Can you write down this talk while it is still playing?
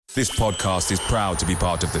This podcast is proud to be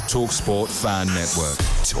part of the TalkSport Fan Network.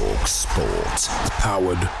 TalkSport.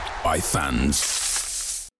 Powered by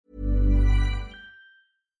fans.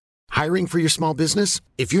 Hiring for your small business?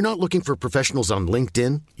 If you're not looking for professionals on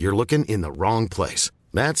LinkedIn, you're looking in the wrong place.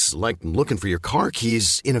 That's like looking for your car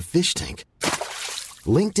keys in a fish tank.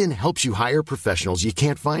 LinkedIn helps you hire professionals you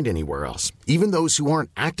can't find anywhere else, even those who aren't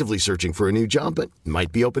actively searching for a new job but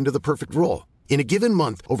might be open to the perfect role. In a given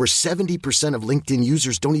month, over 70% of LinkedIn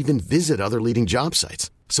users don't even visit other leading job sites.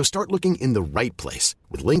 So start looking in the right place.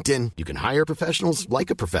 With LinkedIn, you can hire professionals like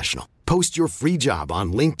a professional. Post your free job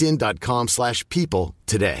on linkedin.com/people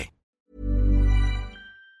today.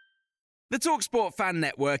 The TalkSport Fan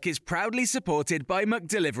Network is proudly supported by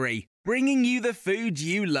McDelivery, bringing you the food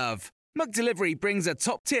you love. McDelivery brings a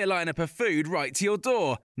top-tier lineup of food right to your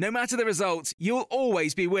door. No matter the result, you'll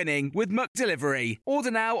always be winning with McDelivery.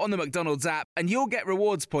 Order now on the McDonald's app and you'll get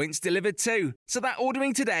rewards points delivered too. So that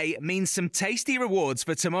ordering today means some tasty rewards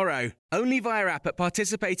for tomorrow. Only via app at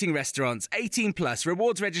participating restaurants. 18 plus.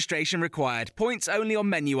 Rewards registration required. Points only on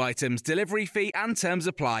menu items. Delivery fee and terms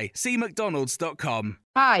apply. See mcdonalds.com.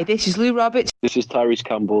 Hi, this is Lou Roberts. This is Tyrese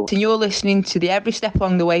Campbell. And you're listening to the Every Step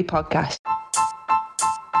Along the Way podcast.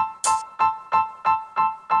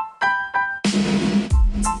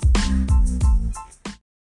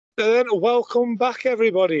 And welcome back,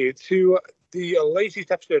 everybody, to the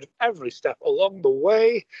latest episode of Every Step Along the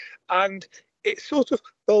Way. And it's sort of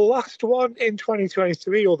the last one in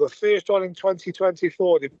 2023 or the first one in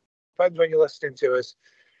 2024. Depends when you're listening to us.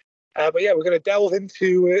 But yeah, we're going to delve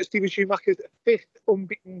into Stephen Schumacher's fifth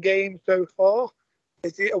unbeaten game so far.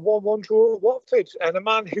 Is it a 1-1 draw at Watford? And a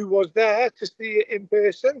man who was there to see it in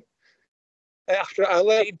person after a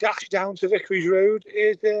late dash down to Vicarage Road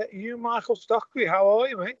is you, Michael Stockley. How are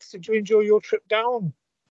you, mate? Did you enjoy your trip down?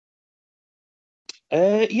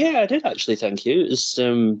 Yeah, I did actually, thank you. It was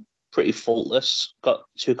pretty faultless.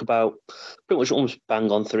 Took about pretty much almost bang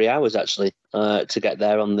on 3 hours actually to get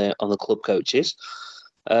there on the club coaches,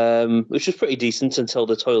 which was pretty decent until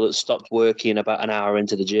the toilet stopped working about an hour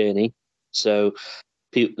into the journey. So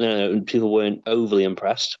people weren't overly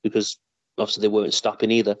impressed because obviously they weren't stopping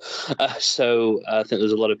either. So I think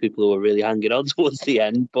there's a lot of people who were really hanging on towards the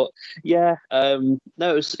end. But yeah,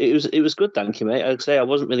 no, it was good. Thank you, mate. I'd say I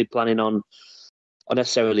wasn't really planning on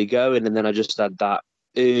necessarily going, and then I just had that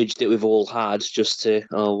urge that we've all had just to,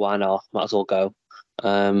 why not? Might as well go.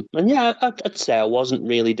 And yeah, I'd say I wasn't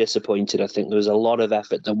really disappointed. I think there was a lot of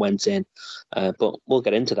effort that went in, but we'll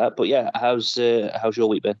get into that. But yeah, how's your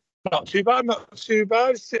week been? Not too bad.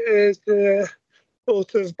 It's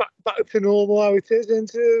sort of back to normal how it is, and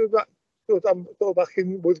I'm back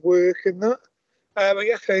in with work and that. But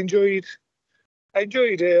yes, I enjoyed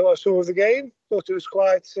what I saw of the game. Thought it was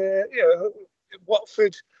quite,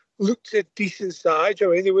 Watford looked a decent side. I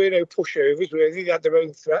mean, there were no pushovers. They had their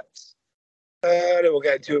own threats. I know we'll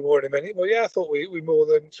get into it more in a minute, but yeah, I thought we more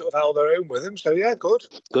than sort of held our own with them. So yeah, good.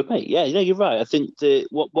 Good, mate. Yeah, you're right. I think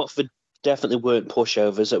Watford definitely weren't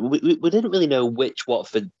pushovers. We didn't really know which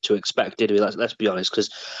Watford to expect, did we? Let's be honest,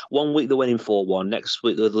 because one week they're winning 4-1, next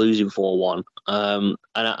week they're losing 4-1. And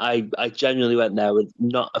I genuinely went there with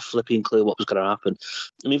not a flipping clue what was going to happen.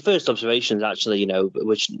 I mean, first observations actually,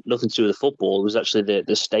 which nothing to do with the football, was actually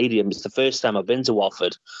the stadium. It's the first time I've been to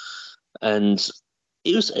Watford, and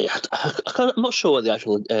it was. I'm not sure what the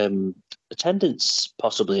actual attendance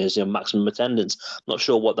possibly is, maximum attendance. I'm not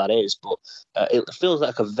sure what that is, but it feels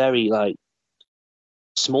like a very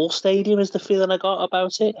small stadium is the feeling I got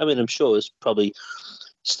about it. I mean, I'm sure there's probably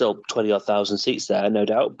still 20,000 seats there, no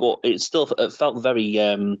doubt, but it felt very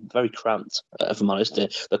very cramped, if I'm honest.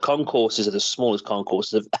 The concourses are the smallest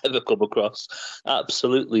concourses I've ever come across.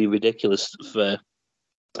 Absolutely ridiculous for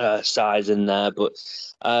size in there, but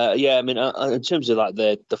yeah, I mean, in terms of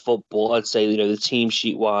the football, I'd say the team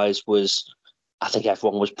sheet wise I think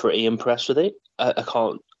everyone was pretty impressed with it. I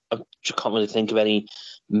can't really think of any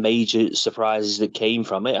major surprises that came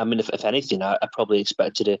from it. I mean, if anything, I probably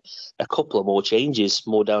expected a couple of more changes,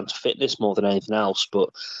 more down to fitness more than anything else.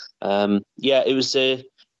 But yeah, it was a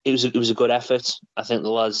good effort. I think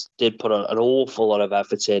the lads did put an awful lot of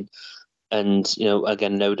effort in. And,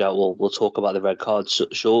 again, no doubt we'll talk about the red card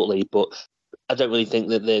shortly, but I don't really think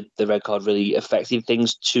that the red card really affected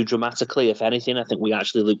things too dramatically. If anything, I think we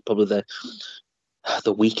actually looked probably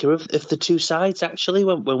the weaker of the two sides, actually,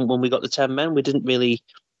 when we got the 10 men. We didn't really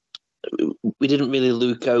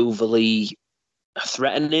look overly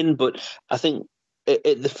threatening, but I think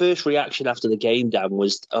the first reaction after the game, Dan,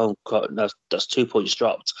 was, oh God, that's 2 points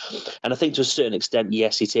dropped. And I think to a certain extent,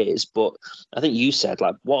 yes, it is. But I think you said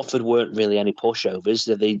Watford weren't really any pushovers.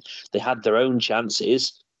 They had their own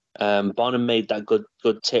chances. Bonham made that good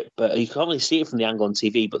tip, but you can't really see it from the angle on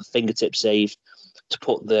TV. But the fingertip save to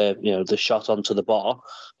put the shot onto the bar,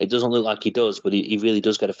 it doesn't look like he does, but he really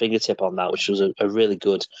does get a fingertip on that, which was a really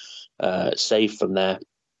good save from there.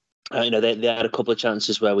 They had a couple of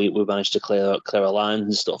chances where we managed to clear our lines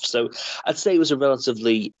and stuff. So I'd say it was a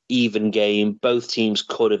relatively even game. Both teams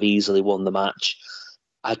could have easily won the match.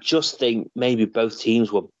 I just think maybe both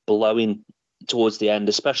teams were blowing towards the end,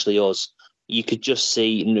 especially us. You could just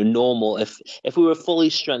see normal if we were a fully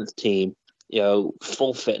strength team,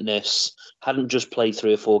 full fitness, hadn't just played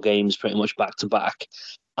 3 or 4 games pretty much back to back,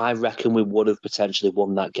 I reckon we would have potentially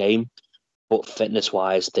won that game. But fitness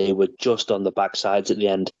wise, they were just on the backsides at the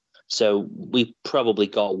end. So we probably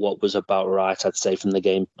got what was about right, I'd say, from the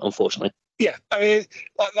game, unfortunately. Yeah, I mean,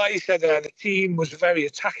 like you said, the team was a very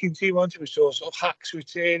attacking team, wasn't it? We saw sort of Hacks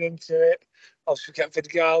return into it. Obviously, we kept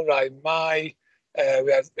Vidigal, Ryan Mai,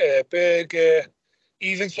 we had Berger,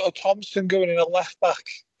 even sort of Thompson going in a left back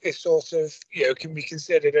is sort of, can be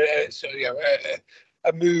considered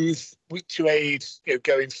a move to aid,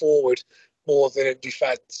 going forward more than in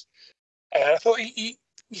defence. I thought he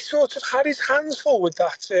sort of had his hands full with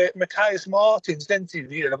that Matthias Martins, didn't he?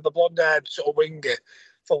 The blonde-haired sort of winger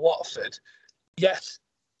for Watford. Yet,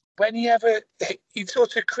 when he'd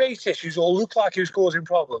sort of create issues or look like he was causing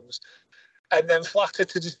problems, and then flatter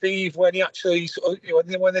to deceive when he actually sort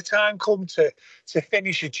of, when the time come to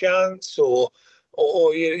finish a chance or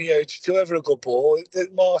to deliver a good ball,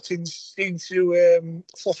 that Martins seemed to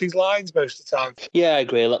fluff his lines most of the time. Yeah, I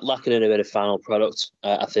agree. Lacking in a bit of final product,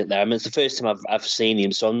 I think there. I mean, it's the first time I've seen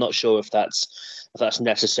him, so I'm not sure if that's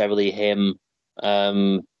necessarily him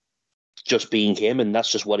just being him, and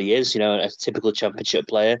that's just what he is. A typical Championship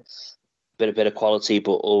player, bit of quality,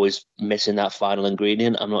 but always missing that final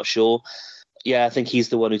ingredient. I'm not sure. Yeah, I think he's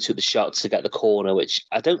the one who took the shot to get the corner, which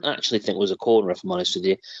I don't actually think was a corner, if I'm honest with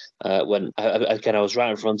you. When I was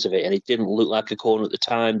right in front of it, and it didn't look like a corner at the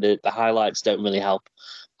time. The highlights don't really help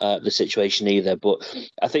the situation either. But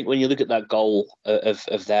I think when you look at that goal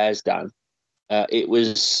of theirs, Dan, it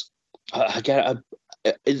was again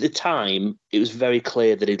at the time it was very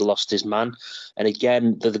clear that he'd lost his man. And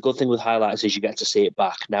again, the good thing with highlights is you get to see it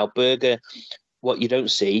back. Now, Berger, what you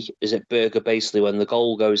don't see is that Berger basically, when the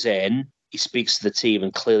goal goes in, he speaks to the team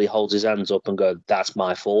and clearly holds his hands up and goes, "That's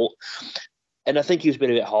my fault." And I think he was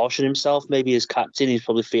being a bit harsh on himself. Maybe as captain, he's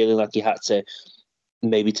probably feeling like he had to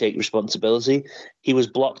maybe take responsibility. He was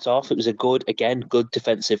blocked off. It was a good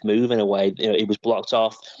defensive move in a way. He was blocked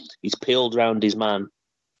off. He's peeled around his man.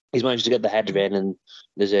 He's managed to get the header in, and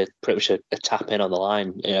there's pretty much a tap in on the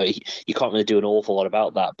line. You can't really do an awful lot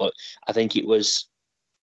about that. But I think it was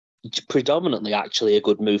predominantly actually a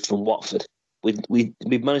good move from Watford. We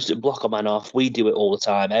managed to block a man off. We do it all the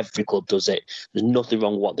time. Every club does it. There's nothing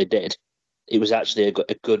wrong with what they did. It was actually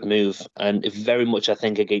a good move, and very much, I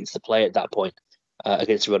think, against the play at that point,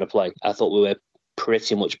 against the run of play. I thought we were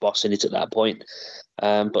pretty much bossing it at that point.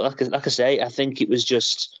 But like I say, I think it was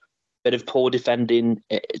just a bit of poor defending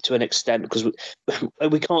to an extent, because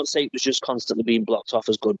we can't say it was just constantly being blocked off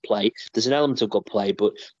as good play. There's an element of good play,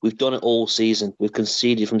 but we've done it all season. We've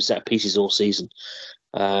conceded from set pieces all season.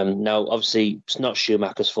 Now, obviously, it's not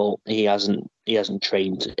Schumacher's fault. He hasn't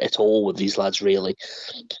trained at all with these lads, really.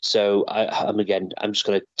 So I'm just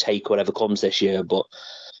going to take whatever comes this year. But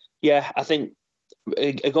yeah, I think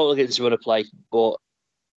a goal against the run of play. But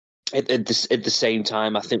at the same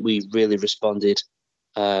time, I think we really responded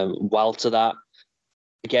well to that.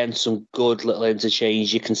 Again, some good little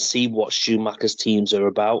interchange. You can see what Schumacher's teams are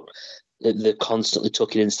about. They're constantly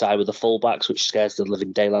tucking inside with the fullbacks, which scares the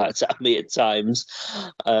living daylights out of me at times.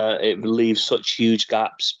 It leaves such huge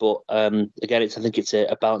gaps. But again, I think it's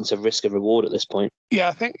a balance of risk and reward at this point. Yeah,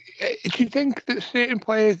 I think. Do you think that certain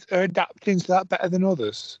players are adapting to that better than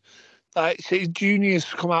others? Like, say, Junior's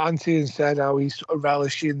come out and said how he's sort of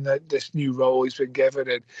relishing this new role he's been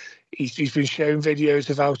given, and he's been shown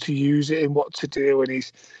videos of how to use it and what to do, and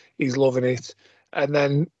he's loving it. And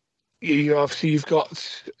then you've got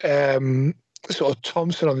sort of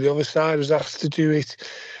Thompson on the other side who's asked to do it.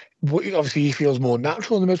 Obviously, he feels more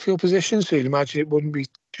natural in the midfield position, so you'd imagine it wouldn't be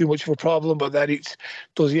too much of a problem. But then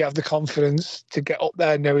does he have the confidence to get up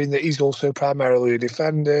there knowing that he's also primarily a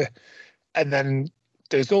defender? And then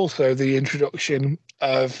there's also the introduction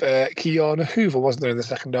of Keanu Hoover, wasn't there, in the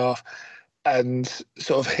second half, and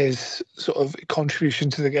sort of his sort of contribution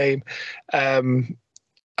to the game.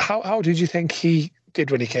 How did you think he did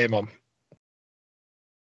when he came on?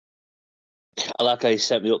 I like how you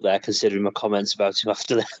set me up there, considering my comments about him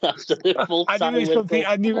after the full time. I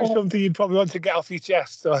knew it was something you'd probably want to get off your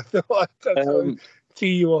chest, so I thought I'd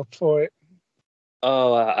tee you up for it.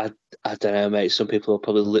 Oh, I don't know, mate. Some people will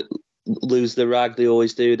probably lose the rag. They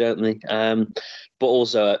always do, don't they? But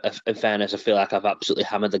also, in fairness, I feel like I've absolutely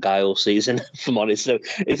hammered the guy all season, if I'm honest. So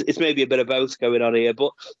it's maybe a bit of both going on here.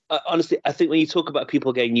 But honestly, I think when you talk about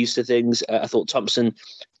people getting used to things, I thought Thompson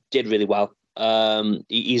did really well.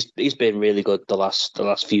 He's been really good the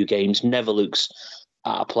last few games. Never looks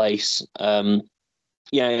out of place.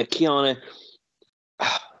 Yeah, Kiana,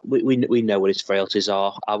 we know what his frailties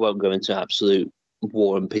are. I won't go into absolute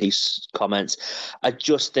war and peace comments. I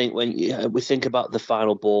just think when we think about the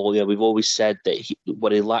final ball, we've always said that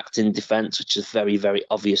what he lacked in defence, which is very, very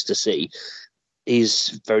obvious to see,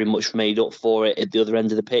 he's very much made up for it at the other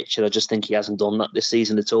end of the pitch, and I just think he hasn't done that this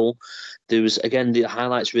season at all. There was, again, the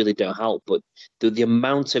highlights really don't help, but the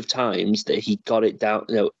amount of times that he got it down,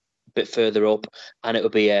 a bit further up, and it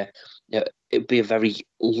would be a very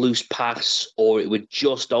loose pass, or it would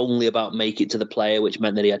just only about make it to the player, which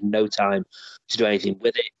meant that he had no time to do anything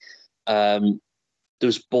with it. There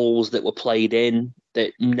was balls that were played in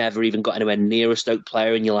that never even got anywhere near a Stoke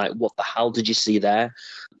player, and you're like, what the hell did you see there?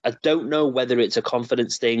 I don't know whether it's a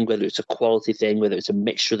confidence thing, whether it's a quality thing, whether it's a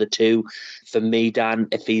mixture of the two. For me, Dan,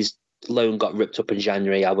 if his loan got ripped up in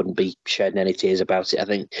January, I wouldn't be shedding any tears about it.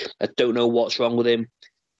 I don't know what's wrong with him.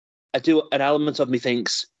 An element of me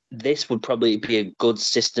thinks this would probably be a good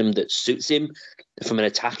system that suits him from an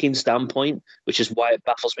attacking standpoint, which is why it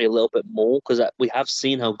baffles me a little bit more, because we have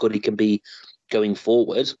seen how good he can be going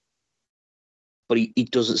forward, but he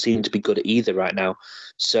doesn't seem to be good at either right now.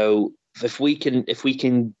 So if we can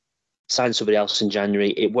sign somebody else in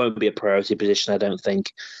January, it won't be a priority position, I don't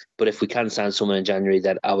think. But if we can sign someone in January,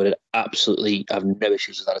 then I would absolutely have no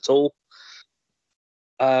issues with that at all.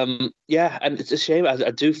 Yeah, and it's a shame.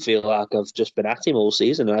 I do feel like I've just been at him all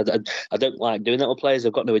season. I don't like doing that with players.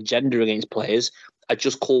 I've got no agenda against players. I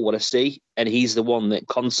just call what I see, and he's the one that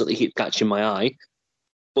constantly keeps catching my eye.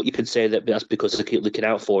 But you could say that that's because I keep looking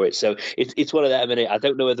out for it. So it's one of them. I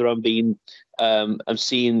don't know whether I'm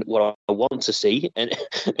seeing what I want to see, and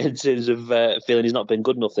in terms of feeling he's not been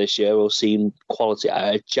good enough this year, or seeing quality.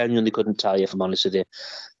 I genuinely couldn't tell you, if I'm honest with you.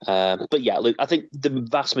 But yeah, look, I think the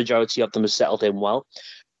vast majority of them have settled in well.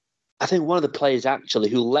 I think one of the players actually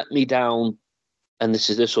who let me down, and this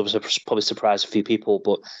was probably surprise a few people,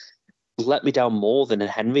 but let me down more than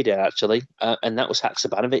Henry did actually, and that was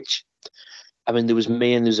Haksabanovic. I mean, there was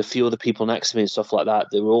me and there was a few other people next to me and stuff like that.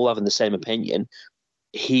 They were all having the same opinion.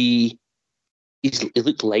 He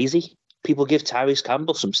looked lazy. People give Tyrese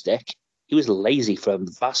Campbell some stick. He was lazy for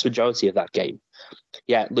the vast majority of that game.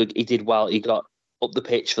 Yeah, look, he did well. He got up the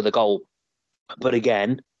pitch for the goal. But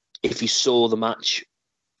again, if you saw the match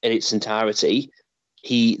in its entirety,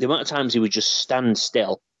 the amount of times he would just stand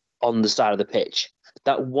still on the side of the pitch,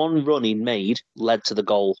 that one run he made led to the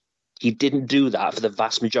goal. He didn't do that for the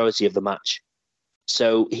vast majority of the match.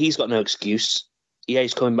 So he's got no excuse. Yeah,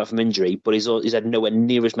 he's coming back from injury, but he's had nowhere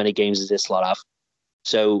near as many games as this lot have.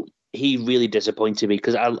 So he really disappointed me,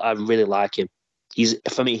 because I really like him.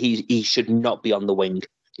 For me, he should not be on the wing.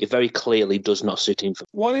 It very clearly does not suit him.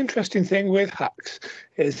 One interesting thing with Hacks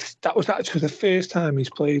is that was actually the first time he's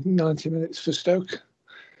played 90 minutes for Stoke.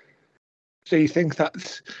 So you think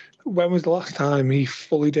when was the last time he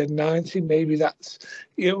fully did 90? Maybe that's,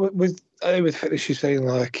 with fitness, you're saying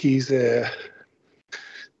like he's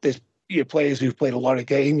there's players who've played a lot of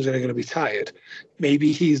games and are going to be tired.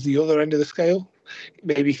 Maybe he's the other end of the scale.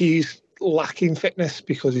 Maybe he's lacking fitness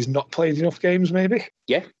because he's not played enough games, maybe.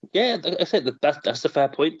 Yeah, I think that's the fair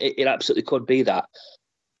point. It absolutely could be that.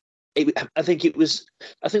 I think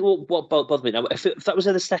what bothered me now, if that was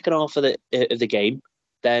in the second half of the game,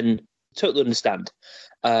 then totally understand.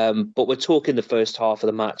 But we're talking the first half of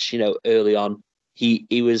the match. Early on, he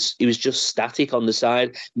was just static on the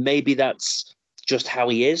side. Maybe that's just how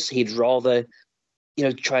he is. He'd rather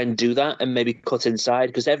try and do that and maybe cut inside,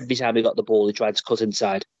 because every time he got the ball, he tried to cut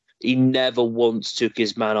inside. He never once took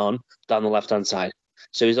his man on down the left-hand side.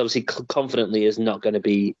 So he's obviously confidently is not going to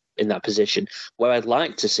be in that position. Where I'd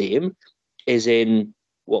like to see him is in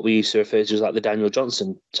what we used to refer to as like the Daniel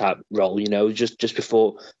Johnson type role, just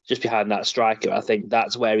behind that striker. I think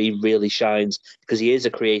that's where he really shines, because he is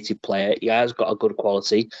a creative player. He has got a good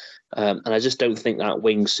quality. And I just don't think that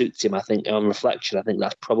wing suits him. I think on reflection, I think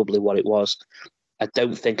that's probably what it was. I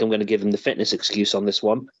don't think I'm going to give him the fitness excuse on this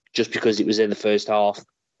one, just because it was in the first half.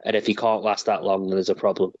 And if he can't last that long, then there's a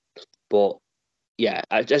problem. But yeah,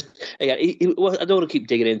 I don't want to keep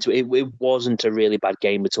digging into it. It wasn't a really bad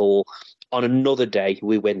game at all. On another day,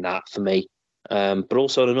 we win that for me. But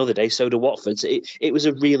also on another day, so do Watford. It was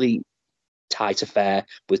a really tight affair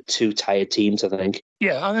with two tired teams, I think.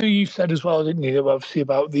 Yeah, I know you said as well, didn't you, obviously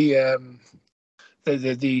about the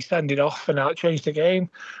the sending off and how it changed the game.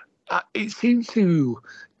 It seemed to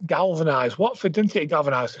galvanise Watford, didn't it? It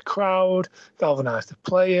galvanised the crowd, galvanised the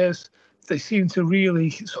players. They seemed to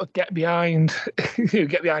really sort of get behind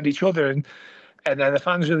each other, and then the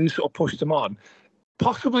fans really sort of pushed them on.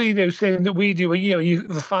 Possibly they're saying that we do,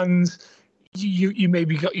 the fans, you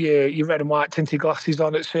maybe got your red and white tinted glasses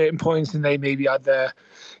on at certain points, and they maybe had their,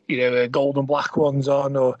 gold and black ones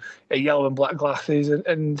on, or yellow and black glasses,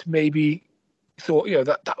 and maybe thought,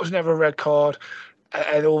 that was never a red card.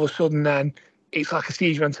 And all of a sudden then it's like a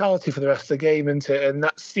siege mentality for the rest of the game, and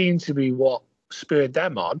that seemed to be what spurred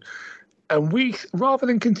them on. And we, rather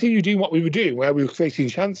than continue doing what we were doing, where we were creating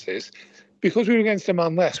chances, because we were against a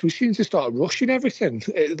man less, we seemed to start rushing everything,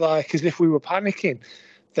 like as if we were panicking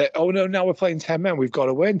that, oh no, now we're playing 10 men, we've got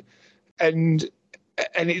to win. And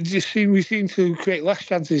it just seemed we seemed to create less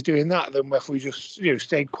chances doing that than if we just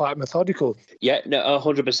stayed quite methodical. Yeah, no,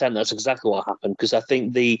 100%. That's exactly what happened, because I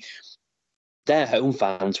think their home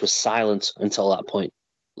fans were silent until that point.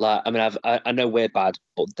 Like, I mean, I know we're bad,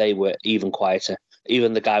 but they were even quieter.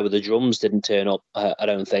 Even the guy with the drums didn't turn up. I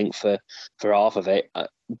don't think for half of it.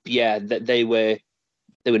 They were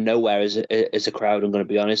nowhere as a crowd. I'm going to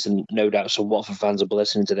be honest, and no doubt some Watford fans will be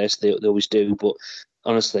listening to this. They always do, but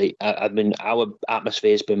honestly, I mean, our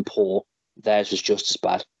atmosphere has been poor. Theirs was just as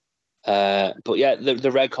bad. But yeah,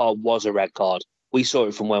 the red card was a red card. We saw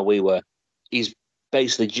it from where we were. He's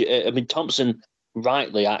basically, I mean, Thompson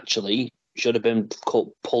rightly actually should have been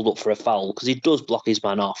pulled up for a foul, because he does block his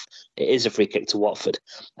man off. It is a free kick to Watford,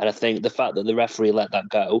 and I think the fact that the referee let that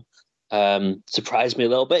go surprised me a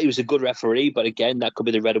little bit. He was a good referee, but again, that could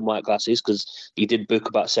be the red and white glasses, because he did book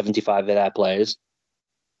about 75 of their players.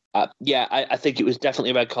 I think it was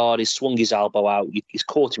definitely a red card. He swung his elbow out. He's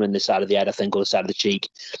caught him in the side of the head, I think, or the side of the cheek.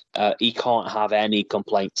 He can't have any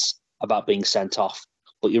complaints about being sent off.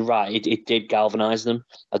 But you're right, it did galvanise them.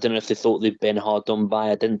 I don't know if they thought they'd been hard done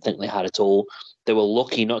by. I didn't think they had at all. They were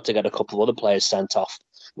lucky not to get a couple of other players sent off.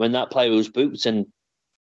 When that player was booked, and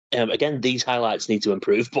again, these highlights need to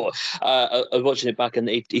improve, but I was watching it back and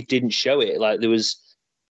it didn't show it. Like, he was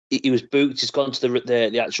booked, he's gone to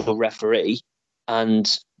the actual referee and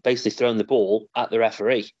basically thrown the ball at the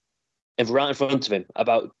referee, and right in front of him,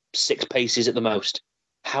 about 6 paces at the most.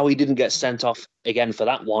 How he didn't get sent off again for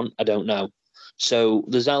that one, I don't know. So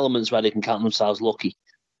there's elements where they can count themselves lucky,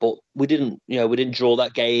 but we didn't draw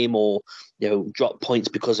that game or drop points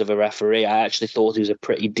because of a referee. I actually thought he was a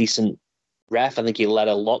pretty decent ref. I think he let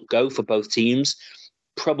a lot go for both teams.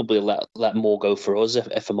 Probably let more go for us,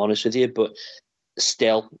 if I'm honest with you. But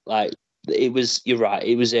still, like, it was. You're right.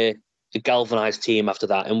 It was a galvanised team after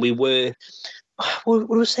that, and we were. What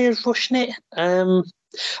would I say? Rushing it.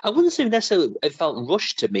 I wouldn't say necessarily it felt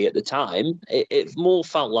rushed to me at the time. It more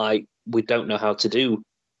felt like, we don't know how to do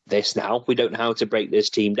this now. We don't know how to break this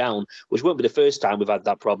team down, which won't be the first time we've had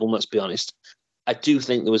that problem, let's be honest. I do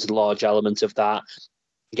think there was a large element of that.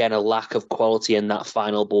 Again, a lack of quality in that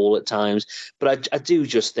final ball at times. But I do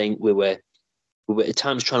just think we were at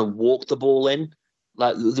times trying to walk the ball in.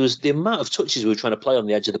 Like, there was the amount of touches we were trying to play on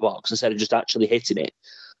the edge of the box instead of just actually hitting it.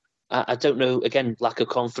 I don't know, again, lack of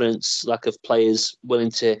confidence, lack of players willing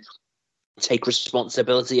to take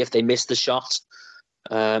responsibility if they miss the shot.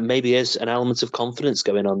 Maybe there's an element of confidence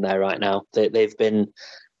going on there right now. They've been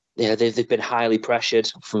highly pressured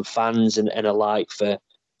from fans and alike for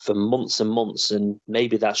months and months, and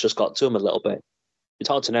maybe that's just got to them a little bit. It's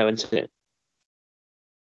hard to know, isn't it?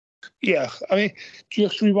 Yeah, I mean,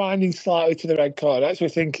 just rewinding slightly to the red card, I actually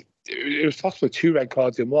think it was possibly 2 red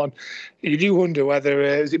cards in one. You do wonder whether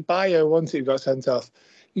is it Bayo once he got sent off.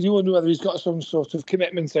 You do wonder whether he's got some sort of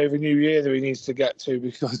commitment over New Year that he needs to get to,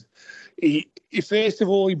 because he first of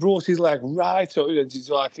all, he brought his leg right up, it's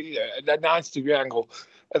like at a 90-degree angle,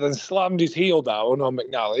 and then slammed his heel down on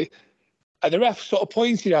McNally. And the ref sort of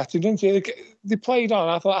pointed at him, didn't he? They played on.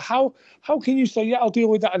 I thought, how can you say, yeah, I'll deal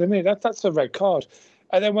with that in a minute? That's a red card.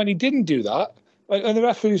 And then when he didn't do that, and the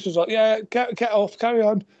referee was like, yeah, get off, carry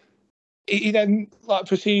on. He then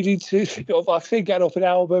proceeded to get up and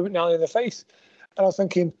elbow McNally in the face. And I was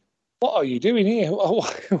thinking, what are you doing here?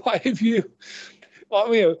 Why have you?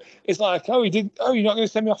 It's like, you're not going to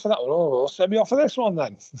send me off for that one? Oh, well, send me off for this one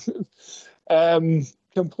then.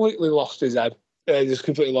 Completely lost his head. Just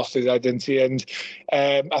completely lost his identity. And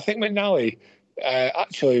I think McNally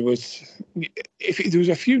actually was. There was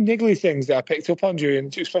a few niggly things that I picked up on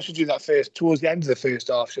especially during that towards the end of the first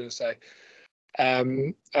half, should I say.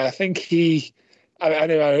 I think I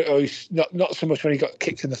know not so much when he got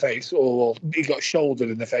kicked in the face, or he got shouldered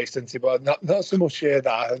in the face, didn't he? But not so much that.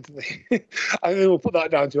 I think we'll put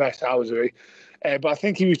that down to Housery. But I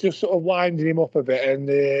think he was just sort of winding him up a bit, and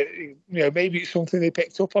maybe it's something they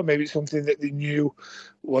picked up on, maybe it's something that they knew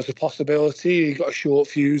was a possibility. He got a short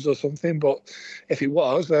fuse or something, but if it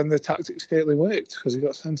was, then the tactics certainly worked because he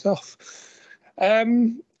got sent off.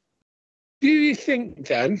 Do you think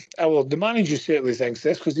then? Well, the manager certainly thinks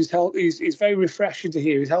this because he's very refreshing to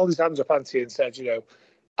hear. He's held his hands up, Antti, and said,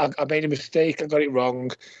 I made a mistake, I got it wrong.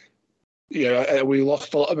 We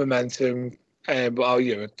lost a lot of momentum, but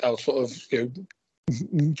I'll sort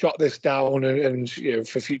of jot this down and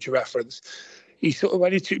for future reference. He sort of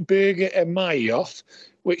when he took Berger and Mai off,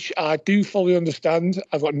 which I do fully understand.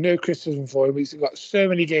 I've got no criticism for him. He's got so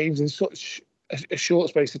many games in such a short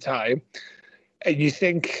space of time, and you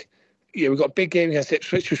think, we've got a big game against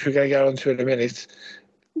Ipswich, which we're going to get onto in a minute.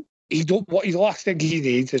 The last thing he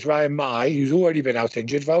needs is Ryan Mai, who's already been out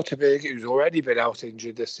injured, Wouter Berger, who's already been out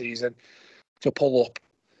injured this season, to pull up.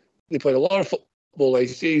 They played a lot of football.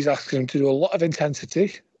 He's asking them to do a lot of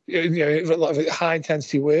intensity, a lot of high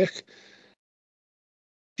intensity work.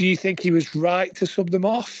 Do you think he was right to sub them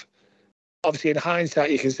off? Obviously, in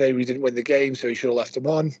hindsight, you can say we didn't win the game, so he should have left them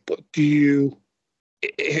on. But do you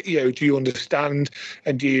understand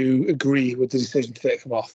and do you agree with the decision to take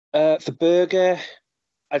him off? For Berger,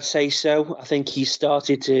 I'd say so. I think he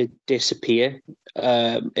started to disappear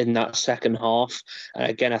in that second half. And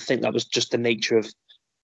again, I think that was just the nature of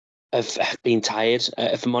being tired,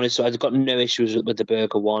 if I'm honest. So I've got no issues with the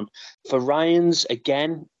Berger one. For Ryan's,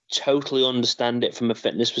 again, totally understand it from a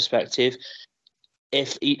fitness perspective. I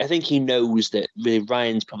think he knows that really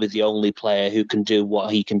Ryan's probably the only player who can do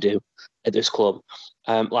what he can do at this club.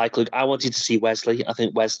 Look, I wanted to see Wesley. I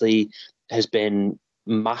think Wesley has been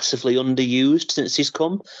massively underused since he's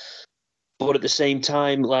come. But at the same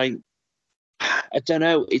time, I don't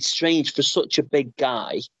know, it's strange for such a big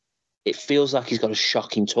guy. It feels like he's got a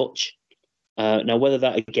shocking touch. Now, whether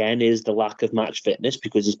that, again, is the lack of match fitness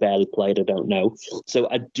because he's barely played, I don't know. So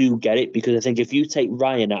I do get it because I think if you take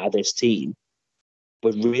Ryan out of this team,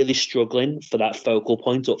 we're really struggling for that focal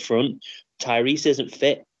point up front. Tyrese isn't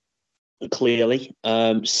fit, clearly.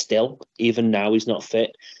 Still, even now, he's not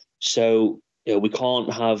fit. So we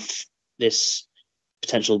can't have this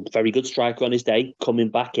potential very good striker on his day coming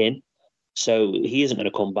back in. So he isn't going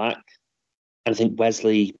to come back. And I think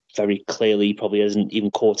Wesley very clearly probably hasn't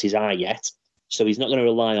even caught his eye yet. So he's not going to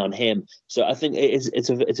rely on him. So I think it's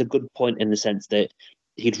a good point in the sense that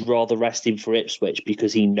he'd rather rest him for Ipswich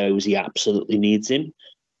because he knows he absolutely needs him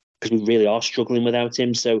because we really are struggling without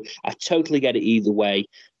him. So I totally get it either way.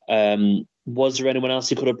 Was there anyone else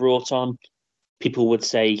he could have brought on? People would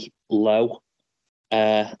say Lowe.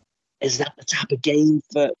 Is that the type of game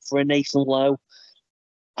for a Nathan Lowe?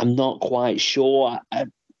 I'm not quite sure.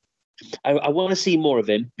 I want to see more of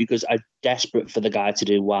him because I'm desperate for the guy to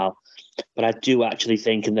do well. But I do actually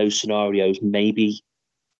think in those scenarios, maybe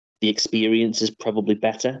the experience is probably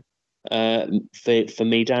better for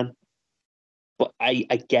me, Dan. But I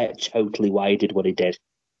get totally why he did what he did.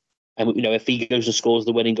 And, if he goes and scores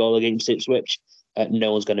the winning goal against Ipswich,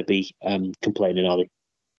 no one's going to be complaining, are they?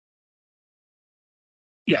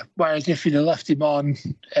 Yeah, whereas if you'd have left him on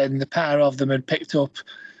and the pair of them had picked up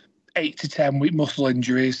 8 to 10 week muscle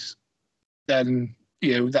injuries, then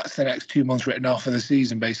that's the next 2 months written off of the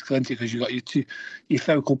season, basically, isn't it? Because you've got your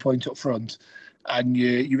focal point up front and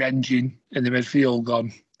your engine in the midfield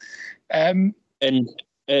gone. And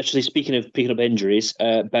actually, speaking of picking up injuries,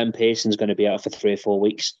 Ben Pearson's going to be out for 3 or 4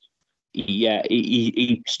 weeks. Yeah,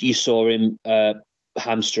 you saw him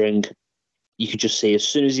hamstring. You could just see as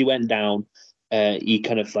soon as he went down, he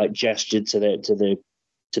kind of gestured to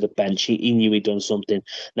the bench. He knew he'd done something.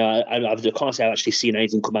 Now, I can't say I've actually seen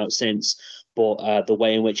anything come out since, but the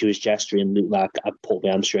way in which he was gesturing looked like I pulled my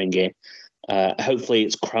hamstring here. Hopefully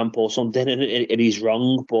it's cramp or something, and he's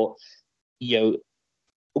wrong. But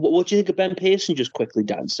what do you think of Ben Pearson? Just quickly,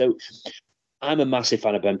 Dan. So I'm a massive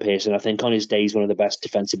fan of Ben Pearson. I think on his day he's one of the best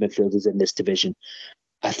defensive midfielders in this division.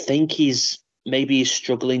 I think he's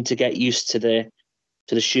struggling to get used to the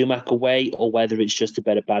Schumacher way, or whether it's just a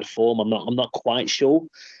bit of bad form. I'm not quite sure.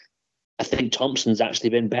 I think Thompson's actually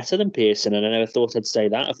been better than Pearson, and I never thought I'd say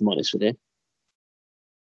that, if I'm honest with you.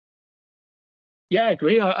 Yeah, I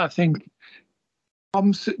agree. I think.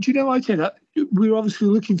 Do you know, I say that we're obviously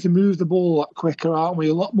looking to move the ball a lot quicker, aren't we?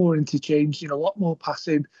 A lot more interchange, a lot more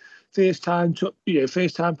passing. First time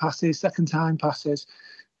passes, second time passes,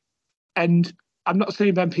 and I'm not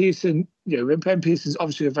saying Ben Pearson. Ben Pearson's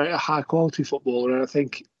obviously a very high quality footballer, and I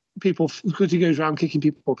think people, because he goes around kicking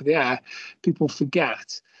people up in the air, people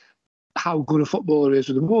forget how good a footballer is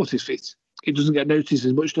with the ball at his feet. He doesn't get noticed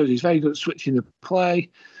as much, does he? He's very good at switching the play.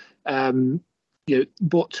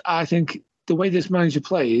 But I think the way this manager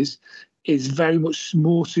plays is very much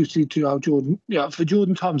more suited to how for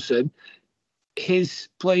Jordan Thompson, his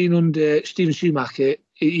playing under Stephen Schumacher,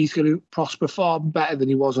 he's going to prosper far better than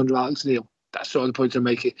he was under Alex Neil. That's sort of the point I'm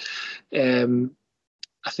making.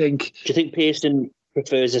 I think. Do you think Pearson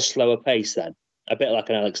prefers a slower pace then? A bit like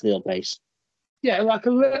an Alex Neil pace? Yeah, like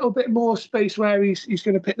a little bit more space where he's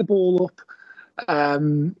going to pick the ball up,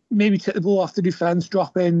 maybe take the ball off the defence,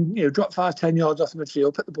 drop 5-10 yards off the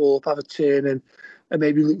midfield, pick the ball up, have a turn, and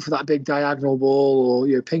maybe look for that big diagonal ball,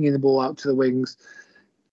 or pinging the ball out to the wings.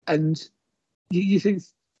 And you think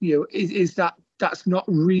is that's not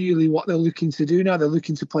really what they're looking to do now. They're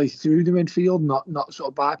looking to play through the midfield, not sort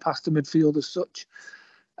of bypass the midfield as such.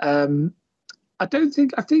 I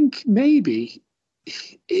think maybe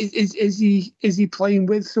is he playing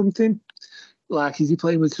with something? Like, is he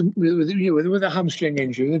playing with with a hamstring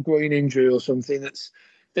injury, with a groin injury, or something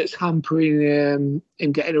that's hampering him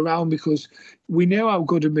getting around? Because we know how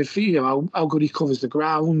good a midfielder, how good he covers the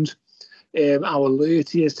ground, how alert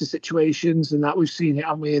he is to situations, and that we've seen it,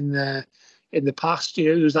 haven't we, in the past.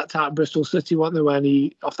 There was that time at Bristol City, wasn't there, when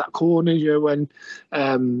he off that corner, when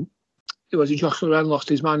it was Josh Loren lost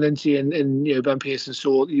his man, didn't he? And Ben Pearson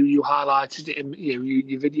saw you highlighted it in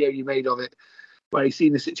your video you made of it, where he's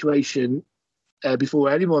seen the situation before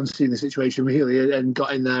anyone's seen the situation really, and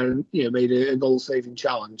got in there and made a goal-saving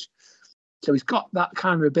challenge. So he's got that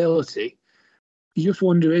kind of ability. You just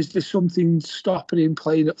wonder, is there something stopping him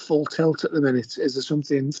playing at full tilt at the minute? Is there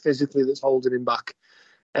something physically that's holding him back?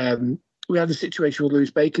 We had a situation with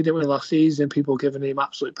Lewis Baker, didn't we, last season? People giving him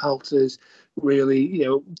absolute pelters, really,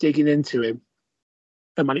 digging into him.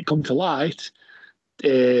 And when it come to light,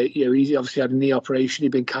 he's obviously had a knee operation.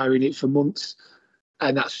 He'd been carrying it for months,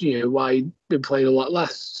 and that's why he'd been playing a lot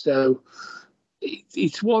less. So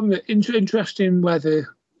it's one that interesting whether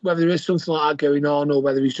there is something like that going on, or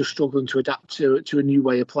whether he's just struggling to adapt to a new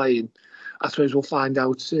way of playing. I suppose we'll find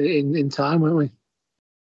out in time, won't we?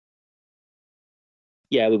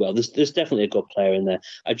 Yeah, we will. There's definitely a good player in there.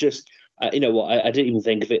 I just, I didn't even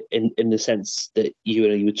think of it in the sense that you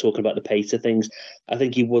were talking about the pace of things. I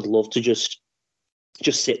think he would love to just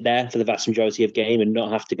sit there for the vast majority of game and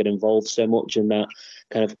not have to get involved so much in that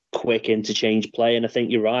kind of quick interchange play. And I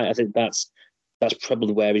think you're right. I think that's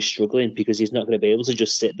probably where he's struggling, because he's not going to be able to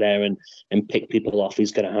just sit there and pick people off.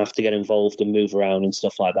 He's going to have to get involved and move around and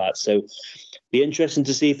stuff like that. So be interesting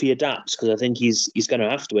to see if he adapts, because I think he's going to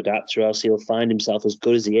have to adapt, or else he'll find himself, as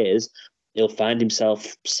good as he is, he'll find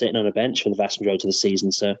himself sitting on a bench for the vast majority of the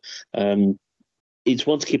season. So it's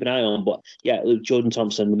one to keep an eye on. But yeah, Jordan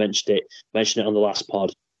Thompson, we mentioned it on the last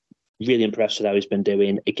pod. Really impressed with how he's been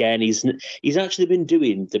doing. Again, he's actually been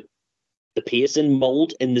doing the Pearson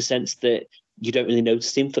mould, in the sense that you don't really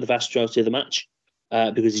notice him for the vast majority of the match,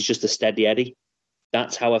 because he's just a steady Eddie.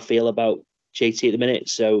 That's how I feel about JT at the minute.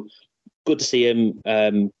 So good to see him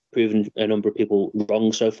proving a number of people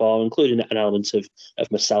wrong so far, including an element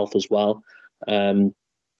of myself as well.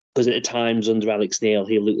 Because at times under Alex Neil,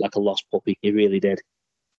 he looked like a lost puppy. He really did.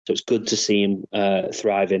 So it's good to see him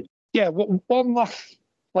thriving. Yeah, one last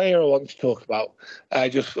player I want to talk about,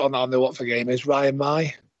 just on the Watford game, is Ryan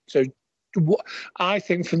Mai. So I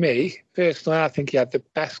think, for me, personally, I think he had the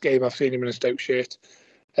best game I've seen him in a Stoke shirt.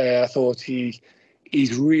 I thought he's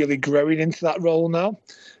really growing into that role now.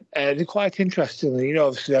 And quite interestingly,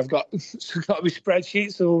 obviously I've got my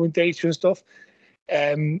spreadsheets with data and stuff.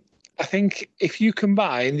 I think if you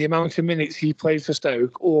combine the amount of minutes he played for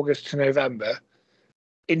Stoke, August to November,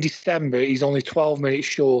 in December, he's only 12 minutes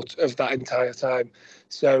short of that entire time.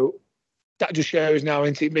 So that just shows now,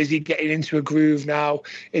 is he getting into a groove now?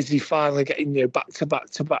 Is he finally getting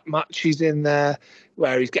back-to-back matches in there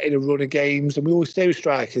where he's getting a run of games? And we always say with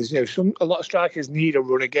strikers, a lot of strikers need a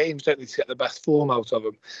run of games, don't they, to get the best form out of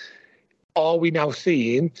them. Are we now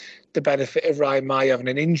seeing the benefit of Ryan Mai having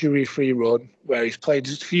an injury-free run where he's played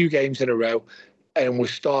just a few games in a row, and we've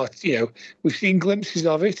seen glimpses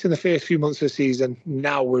of it in the first few months of the season.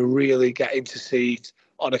 Now we're really getting to see it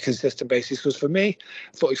on a consistent basis. Because for me,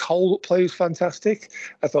 I thought his hold-up play was fantastic.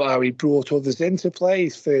 I thought how he brought others into play,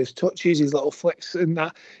 his first touches, his little flicks and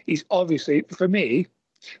that. He's obviously, for me,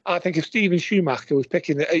 I think if Stephen Schumacher was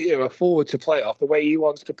picking a forward to play off the way he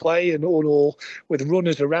wants to play, and all with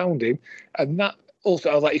runners around him, and that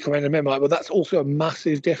also, I'll let you come in a minute, but that's also a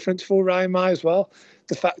massive difference for Ryan Mai as well.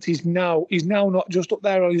 The fact he's now not just up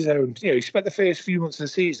there on his own. He spent the first few months of the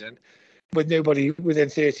season with nobody within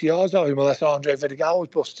 30 yards of him, unless Andre Vidigal was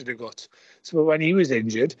busted a gut. So when he was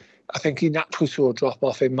injured, I think he naturally saw a drop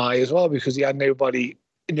off in Mai as well, because he had nobody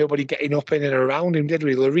getting up in and around him, did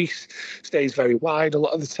we? Lloris stays very wide a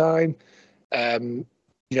lot of the time.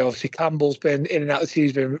 Obviously Campbell's been in and out of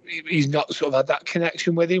the team. He's not sort of had that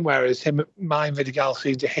connection with him, whereas mine Vidigal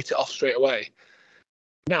seemed to hit it off straight away.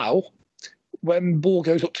 Now, when ball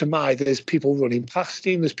goes up to Mai, there's people running past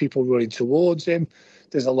him, there's people running towards him,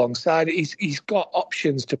 there's alongside it. He's got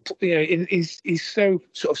options to, he's so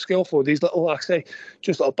sort of skillful. These little, like I say,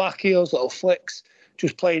 just little back heels, little flicks,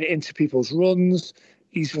 just playing it into people's runs.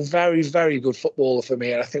 He's a very, very good footballer for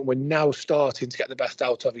me, and I think we're now starting to get the best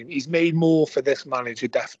out of him. He's made more for this manager,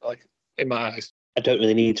 definitely, in my eyes. I don't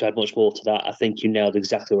really need to add much more to that. I think you nailed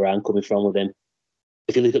exactly where I'm coming from with him.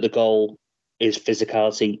 If you look at the goal, his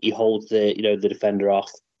physicality, he holds the defender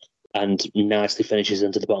off and nicely finishes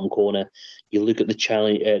into the bottom corner. You look at the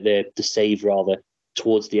challenge, the save rather,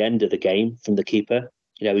 towards the end of the game from the keeper.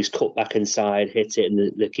 He's cut back inside, hit it,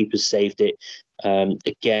 and the keeper saved it.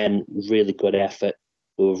 Again, really good effort.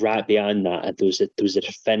 We were right behind that, and there was a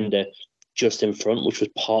defender just in front, which was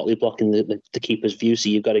partly blocking the keeper's view. So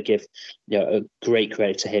you've got to give a great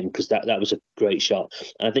credit to him, because that was a great shot.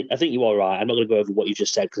 And I think you are right. I'm not going to go over what you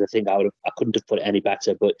just said, because I think I couldn't have put it any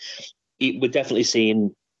better. But we're definitely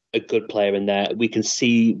seeing a good player in there. We can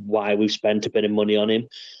see why we've spent a bit of money on him.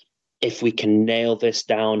 If we can nail this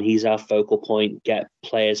down, he's our focal point. Get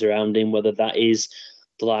players around him, whether that is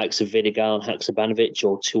the likes of Vidigal and Haksabanovic,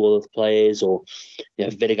 or two other players, or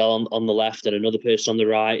Vidigal on the left and another person on the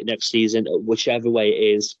right next season. Whichever way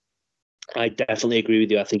it is, I definitely agree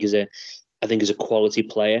with you. I think he's a quality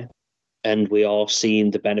player, and we are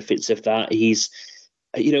seeing the benefits of that. He's,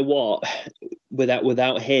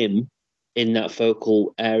 without him in that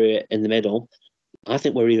focal area in the middle, I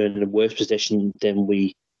think we're even in a worse position than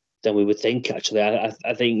we would think. Actually,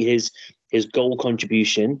 I think his goal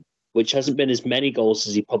contribution, which hasn't been as many goals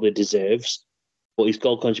as he probably deserves, but his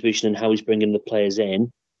goal contribution and how he's bringing the players in,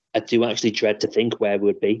 I do actually dread to think where we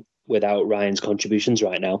would be without Ryan's contributions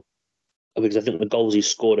right now, because I think the goals he's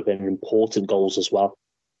scored have been important goals as well.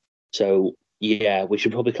 So, yeah, we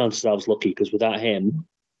should probably count ourselves lucky, because without him,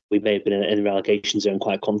 we may have been in the relegation zone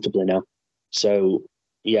quite comfortably now. So,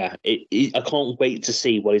 yeah, I can't wait to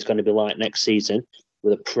see what he's going to be like next season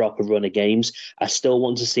with a proper run of games. I still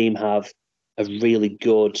want to see him have a really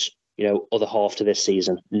good other half to this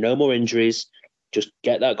season. No more injuries. Just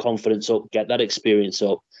get that confidence up, get that experience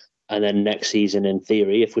up, and then next season, in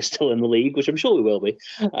theory, if we're still in the league, which I'm sure we will be,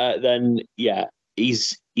 then yeah,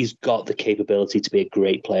 he's got the capability to be a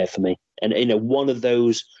great player for me. And one of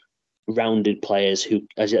those rounded players who,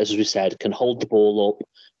 as we said, can hold the ball up,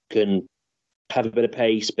 can have a bit of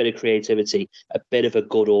pace, a bit of creativity, a bit of a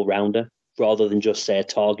good all-rounder, rather than just, say, a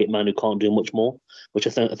target man who can't do much more, which I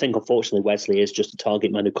think unfortunately, Wesley is just a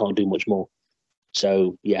target man who can't do much more.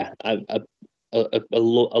 So, yeah, I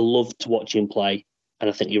love to watch him play, and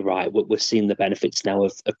I think you're right. We're seeing the benefits now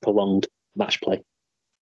of prolonged match play.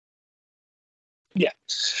 Yeah,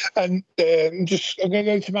 and I'm going to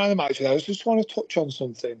go to man of the match now. I just want to touch on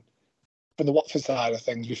something from the Watford side of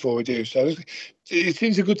things before we do. So it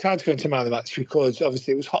seems a good time to go into man of the match, because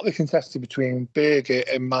obviously it was hotly contested between Berger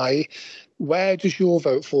and Mai. Where does your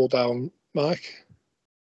vote fall down, Mike?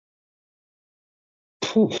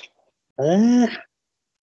 I'd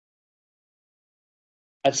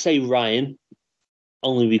say Ryan,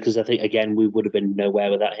 only because I think, again, we would have been nowhere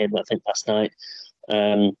without him, I think, last night.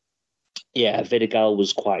 Yeah, Vidigal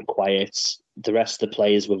was quite quiet. The rest of the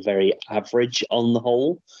players were very average on the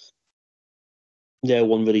whole. No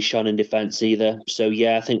one really shone in defence either. So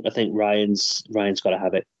yeah, I think Ryan's got to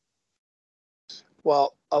have it.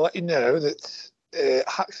 Well, I'll let you know that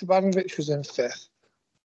Haksabanovic was in fifth.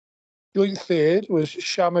 Joint third was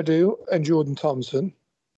Shamadou and Jordan Thompson,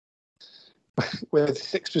 with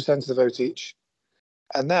 6% of the vote each.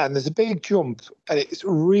 And then there's a big jump, and it's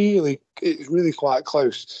really quite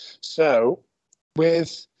close. So,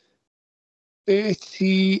 with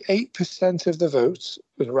 38% of the vote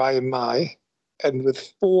was Ryan Mai, and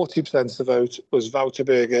with 40% of the vote was Wouter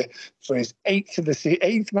Berger for his eighth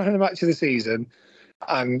man of the match of the season,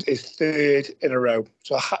 and his third in a row.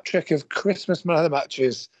 So a hat trick of Christmas man of the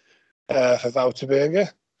matches for Wouter Berger.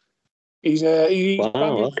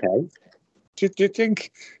 Wow, okay. Do you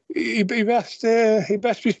think he best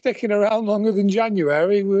be sticking around longer than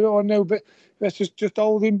January? We don't know, but let's just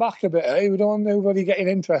hold him back a bit. We don't want nobody getting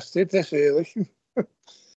interested this early.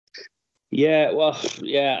 Yeah, well,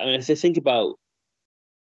 yeah. I mean, if you think about,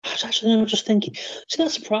 I'm just thinking. So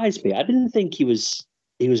that surprised me. I didn't think he was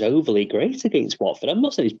overly great against Watford. I'm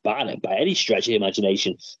not saying he's bad by any stretch of the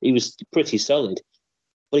imagination. He was pretty solid,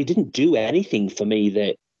 but he didn't do anything for me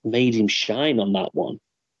that made him shine on that one.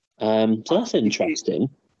 So that's interesting.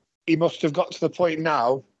 He must have got to the point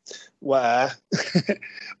now where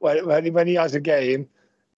when he has a game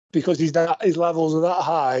because his levels are that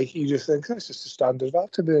high, you just think it's just a standard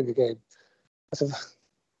Valterberger game. It's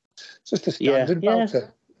just a standard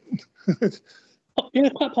Valter. Yeah,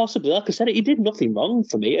 quite possibly. Like I said, he did nothing wrong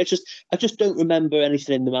for me. I just don't remember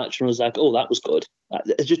anything in the match, and I was like, "Oh, that was good." I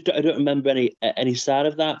don't remember any side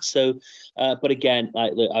of that. So, but again,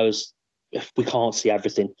 like look, we can't see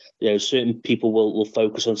everything. Certain people will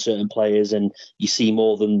focus on certain players, and you see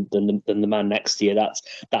more than the man next to you.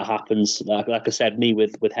 That happens. Like I said, me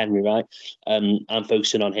with Henry, right? I'm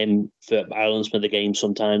focusing on him for elements of the game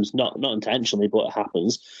sometimes, not intentionally, but it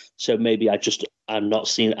happens. So maybe I'm not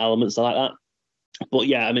seeing elements like that. But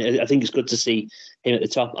yeah, I mean, I think it's good to see him at the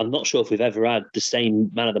top. I'm not sure if we've ever had the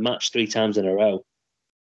same man of the match 3 times in a row.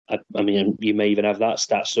 I mean, you may even have that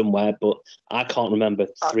stat somewhere, but I can't remember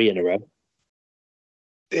 3 in a row.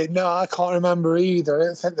 No, I can't remember either. I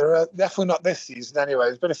don't think there are, definitely not this season anyway.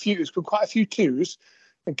 There's been quite a few 2s.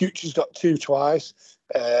 And Gucci's got 2 twice.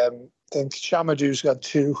 I think Shamadou's got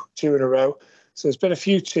two in a row. So there's been a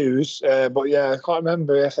few 2s. But yeah, I can't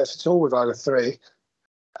remember if at all we've had a 3.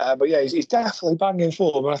 But yeah, he's definitely banging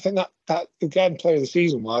form. And I think that again, player of the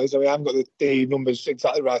season wise, I mean, I haven't got the numbers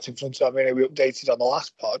exactly right in front of me. I mean, we updated on the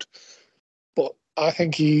last pod. But I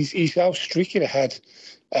think he's now streaking ahead.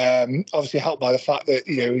 Obviously helped by the fact that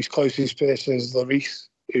his closest person is Lloris,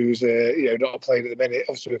 who's not playing at the minute,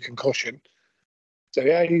 obviously with a concussion. So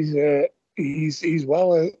yeah, he's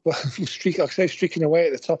well streaking away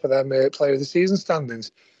at the top of them player of the season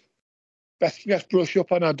standings. Best brush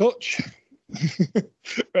up on our Dutch.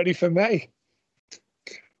 Ready for May.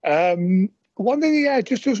 One thing,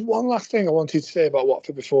 just one last thing I wanted to say about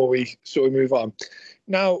Watford before we sort of move on.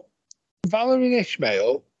 Now, Valérien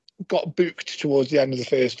Ismaël got booked towards the end of the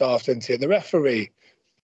first half, didn't he? And the referee,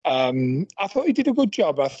 I thought he did a good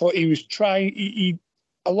job. I thought he was trying.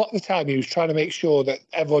 A lot of the time, he was trying to make sure that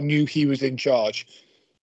everyone knew he was in charge.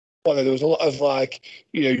 Well, there was a lot of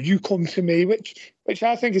you come to me, which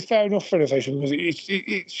I think is fair enough for an official because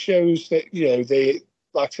it shows that they,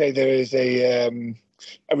 like I say, there is a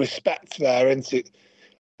respect there, isn't it?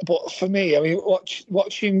 But for me, I mean,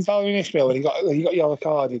 watching Valérien Ismaël when he got yellow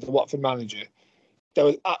carded, the Watford manager, there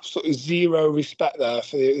was absolutely zero respect there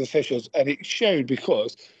for the officials, and it showed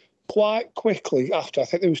because quite quickly after, I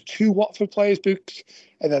think there was 2 Watford players booked,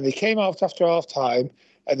 and then they came out after half time.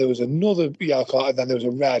 And there was another yellow card, and then there was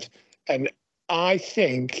a red. And I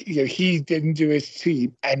think he didn't do his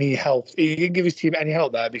team any help. He didn't give his team any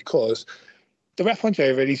help there because the ref went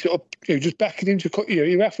over and he sort of just beckoned him to cut.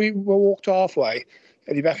 The referee walked halfway,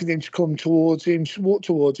 and he beckoned him to come towards him, walk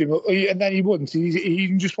towards him, and then he wouldn't.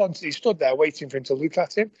 He just wanted. He stood there waiting for him to look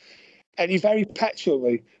at him, and he very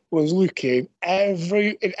petulantly was looking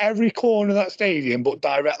in every corner of that stadium, but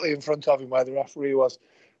directly in front of him where the referee was,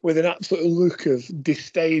 with an absolute look of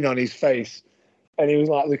disdain on his face. And he was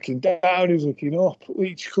like looking down, he was looking up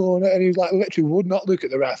each corner, and he was like literally would not look at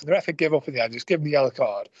the ref. And the ref had give up in the end, just give him the yellow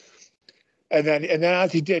card. And then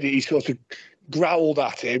as he did it, he sort of growled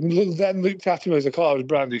at him, then looked at him as the card was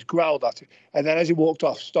brandished, growled at him. And then as he walked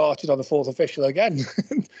off, started on the 4th official again.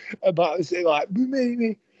 About like,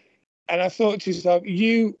 me. And I thought to yourself,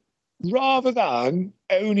 you, rather than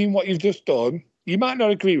owning what you've just done, you might not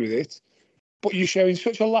agree with it, but you're showing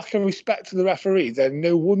such a lack of respect to the referee, then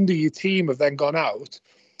no wonder your team have then gone out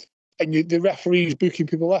and the referee's booking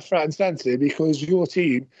people left, right and centre because your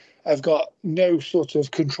team have got no sort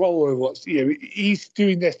of control over what's... he's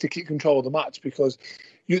doing this to keep control of the match because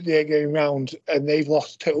they're going round and they've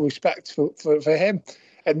lost total respect for him.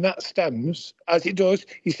 And that stems, as it does,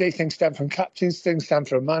 you say things stem from captains, things stem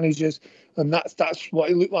from managers, and that's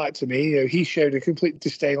what it looked like to me. He showed a complete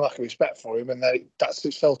disdain, lack of respect for him, and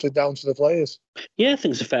that's filtered down to the players. Yeah, I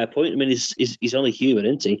think it's a fair point. I mean, he's only human,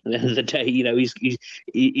 isn't he? At the end of the day,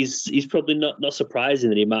 he's probably not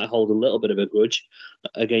surprising that he might hold a little bit of a grudge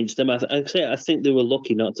against them. I think they were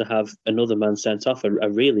lucky not to have another man sent off. I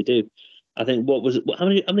really do. I think how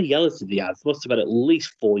many yellows did he have? Must have had at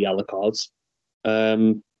least 4 yellow cards.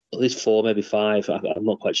 At least 4, maybe 5. I'm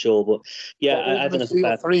not quite sure, but yeah, I think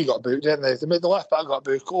all 3 got booked, didn't they? The left back got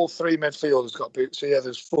booked. All 3 midfielders got booked. So yeah,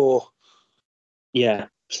 there's 4. Yeah.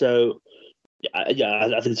 So I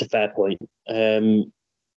think it's a fair point.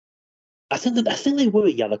 I think they were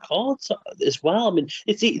yellow cards as well. I mean,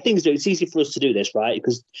 it's easy for us to do this, right?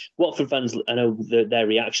 Because Watford fans, I know their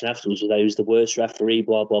reaction afterwards was they was the worst referee,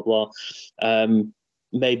 blah blah blah.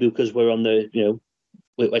 Maybe because we're on the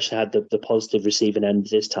we actually had the positive receiving end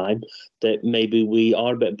this time, that maybe we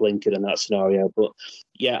are a bit blinkered in that scenario. But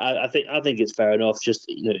yeah, I think it's fair enough. Just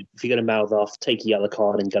if you're going to mouth off, take a yellow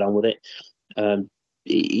card and get on with it. I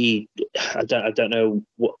don't know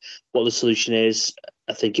what the solution is.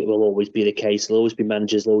 I think it will always be the case. There'll always be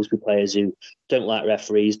managers, there'll always be players who don't like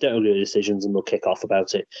referees, don't agree with decisions, and they'll kick off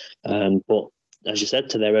about it. But as you said,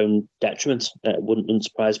 to their own detriment. It wouldn't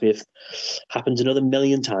surprise me if it happens another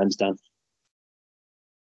million times, Dan.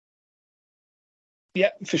 Yeah,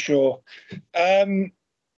 for sure.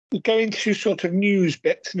 Going to sort of news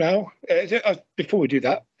bits now. Before we do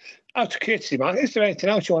that, out of curiosity, Mark, is there anything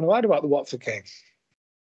else you want to add about the Watford game?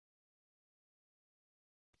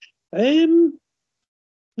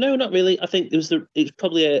 No, not really. I think it was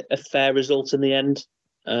probably a fair result in the end.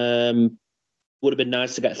 Would have been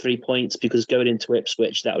nice to get 3 points because going into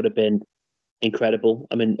Ipswich, that would have been incredible.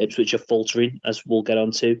 I mean, Ipswich are faltering, as we'll get on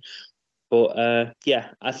to. But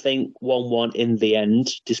I think 1-1 in the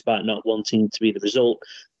end, despite not wanting to be the result,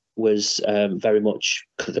 was very much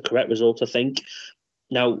the correct result, I think.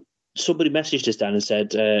 Now, somebody messaged us, Dan, and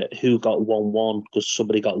said, who got 1-1? Because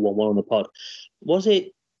somebody got 1-1 on the pod. Was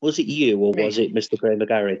it you or was it Mr. Graham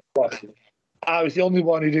McGarry? I was the only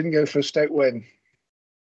one who didn't go for a Stoke win.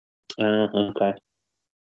 Okay.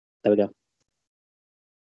 There we go.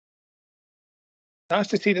 Nice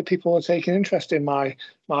to see that people are taking interest in my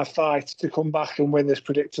fight to come back and win this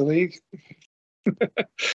Predictor League.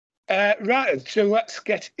 Right, so let's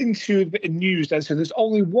get into a bit of news then. So there's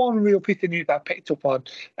only one real piece of news that I picked up on.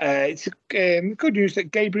 It's good news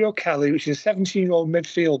that Gabriel Kelly, which is a 17-year-old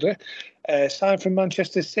midfielder, signed from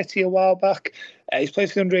Manchester City a while back. He's played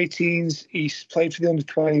for the under-18s. He's played for the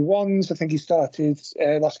under-21s. I think he started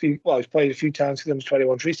he's played a few times for the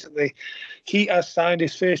under-21s recently. He has signed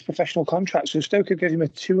his first professional contract, so Stoke have given him a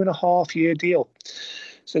 2.5-year deal.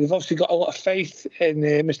 So they've obviously got a lot of faith in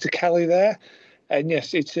Mr. Kelly there. And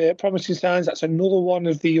yes, it's promising signs. That's another one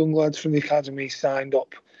of the young lads from the academy signed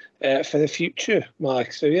up for the future,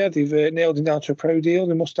 Mike. So yeah, they've nailed him down to a pro deal.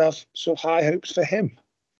 They must have some high hopes for him.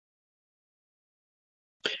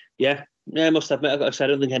 Yeah, I must admit, like I said,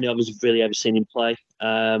 I don't think any of us have really ever seen him play.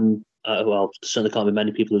 Certainly can't be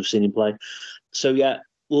many people who've seen him play. So yeah,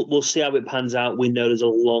 we'll see how it pans out. We know there's a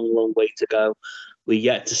long, long way to go. We're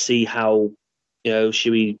yet to see how,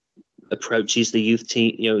 Shuey approaches the youth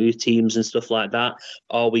teams and stuff like that.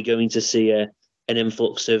 Are we going to see an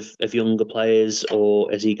influx of younger players,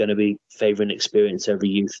 or is he going to be favouring experience over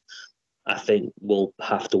youth? I think we'll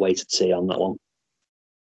have to wait and see on that one.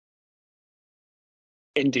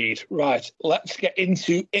 Indeed. Right, let's get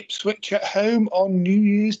into Ipswich at home on New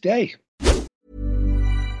Year's Day.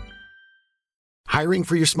 Hiring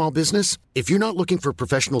for your small business? If you're not looking for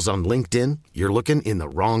professionals on LinkedIn, you're looking in the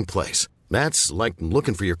wrong place. That's like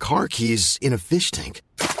looking for your car keys in a fish tank.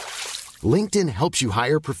 LinkedIn helps you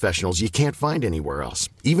hire professionals you can't find anywhere else,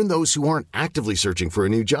 even those who aren't actively searching for a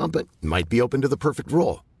new job but might be open to the perfect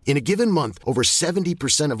role. In a given month, over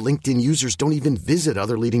 70% of LinkedIn users don't even visit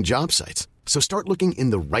other leading job sites. So start looking in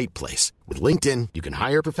the right place. With LinkedIn, you can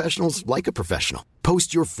hire professionals like a professional.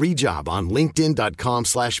 Post your free job on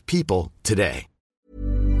linkedin.com/people today.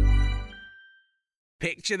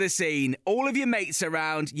 Picture the scene. All of your mates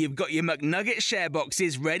around, you've got your McNugget share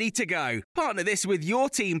boxes ready to go. Partner this with your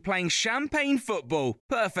team playing champagne football.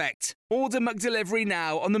 Perfect. Order McDelivery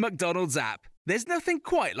now on the McDonald's app. There's nothing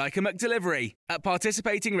quite like a McDelivery. At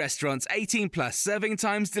participating restaurants, 18 plus, serving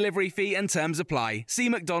times, delivery fee and terms apply. See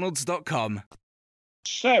mcdonalds.com.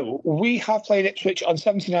 So we have played Ipswich on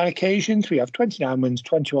 79 occasions. We have 29 wins,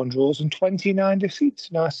 21 draws and 29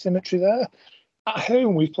 defeats. Nice symmetry there. At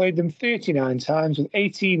home, we've played them 39 times with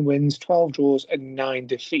 18 wins, 12 draws and 9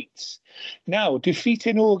 defeats. Now, defeat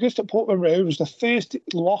in August at Portman Road was the first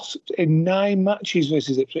loss in 9 matches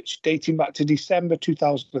versus Ipswich, dating back to December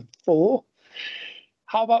 2004.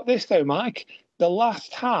 How about this, though, Mike? The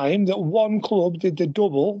last time that one club did the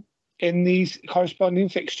double in these corresponding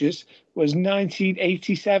fixtures was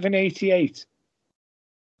 1987-88,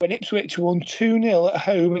 when Ipswich won 2-0 at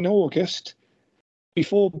home in August,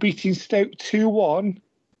 before beating Stoke 2-1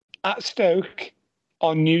 at Stoke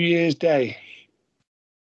on New Year's Day.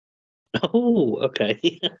 Oh, okay.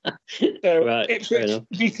 So right, Ipswich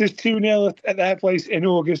beat us 2-0 at their place in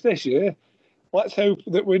August this year. Let's hope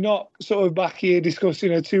that we're not sort of back here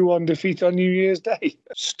discussing a 2-1 defeat on New Year's Day.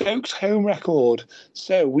 Stoke's home record.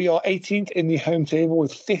 So we are 18th in the home table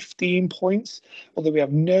with 15 points, although we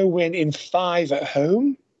have no win in 5 at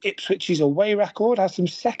home. Ipswich's away record has them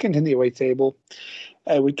second in the away table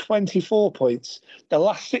with 24 points. The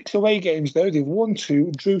last 6 away games, though, they've won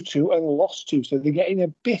 2, drew 2 and lost 2, so they're getting a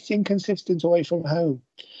bit inconsistent away from home.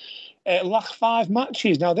 Last 5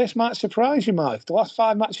 matches. Now, this might surprise you, Mike. The last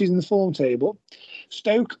 5 matches in the form table,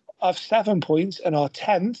 Stoke have 7 points and are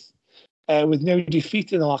 10th with no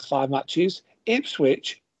defeat in the last 5 matches.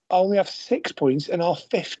 Ipswich only have 6 points and are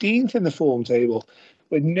 15th in the form table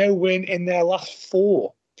with no win in their last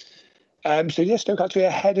 4. So yes, Stoke actually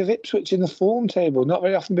ahead of Ipswich in the form table. Not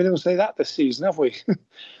very often been able to say that this season, have we?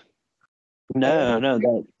 No,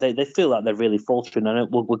 they feel like they're really faltering. I know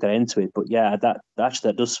we'll get into it, but yeah, that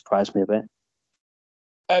does surprise me a bit.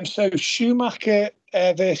 So Schumacher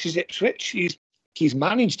versus Ipswich, he's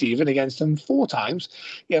managed even against them 4 times.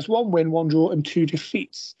 He has 1 win, 1 draw, and 2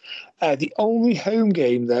 defeats. The only home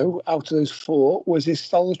game, though, out of those 4 was his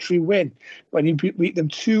solitary win when he beat them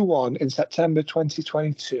 2-1 in September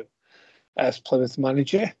 2022 as Plymouth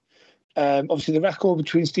manager. Obviously, the record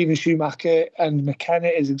between Stephen Schumacher and McKenna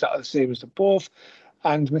is exactly the same as above.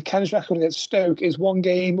 And McKenna's record against Stoke is 1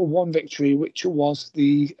 game, 1 victory, which was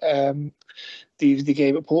the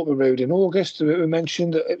game at Portman Road in August. We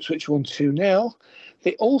mentioned that Ipswich won 2-0.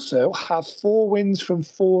 They also have 4 wins from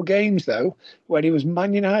 4 games, though, when he was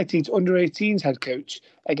Man United's under-18s head coach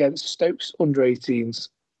against Stoke's under-18s.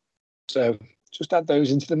 So just add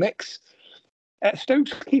those into the mix.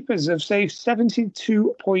 Stoke's keepers have saved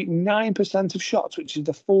 72.9% of shots, which is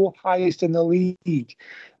the 4th highest in the league.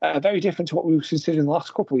 Very different to what we were considering the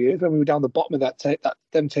last couple of years when we were down the bottom of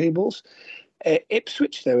them tables.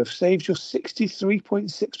 Ipswich, though, have saved just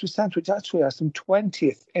 63.6%, which actually has them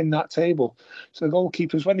 20th in that table. So the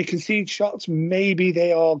goalkeepers, when they concede shots, maybe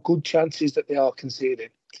they are good chances that they are conceding.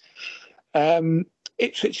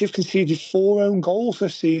 Ipswich have conceded 4 own goals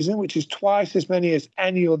this season, which is twice as many as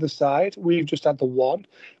any other side. We've just had the 1,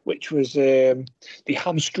 which was the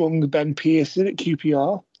hamstrung Ben Pearson at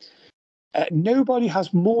QPR. Nobody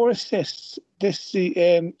has more assists this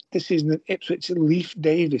season than Ipswich Leif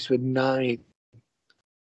Davis with 9.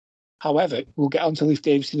 However, we'll get on to Leif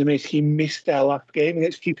Davis in a minute. He missed their last game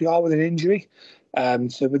against QPR with an injury.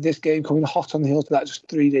 So with this game coming hot on the heels of that just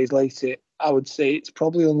 3 days later, I would say it's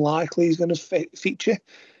probably unlikely he's going to feature,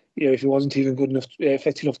 if he wasn't even good enough,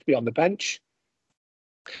 fit enough to be on the bench.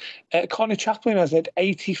 Connor Chaplin has had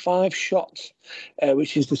 85 shots,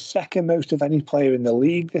 which is the 2nd most of any player in the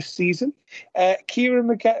league this season. Kieran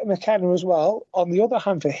McKenna as well. On the other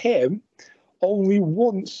hand, for him, only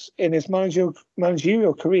once in his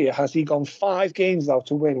managerial career has he gone 5 games without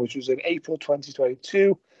a win, which was in April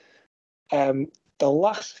 2022. The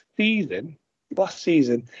last season,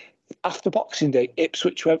 after Boxing Day,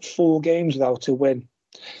 Ipswich went 4 games without a win.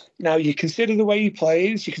 Now, you consider the way he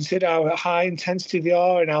plays, you consider how high intensity they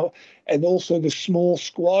are, and also the small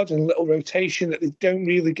squad and little rotation that they don't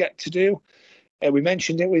really get to do. We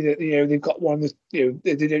mentioned it with they've got one that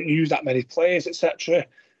they don't use that many players, etc.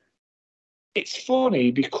 It's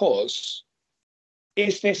funny because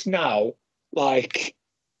is this now like?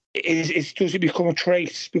 Does it become a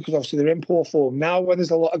trait? Because obviously they're in poor form now. When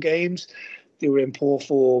there's a lot of games, they were in poor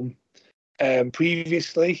form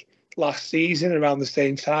previously last season around the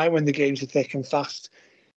same time when the games are thick and fast.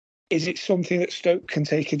 Is it something that Stoke can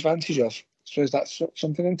take advantage of? So is that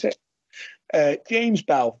something, isn't it? James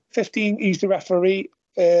Bell, 15. He's the referee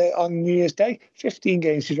on New Year's Day. 15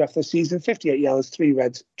 games he's ref this season. 58 yellows, 3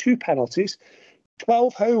 reds, 2 penalties,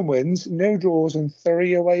 12 home wins, no draws, and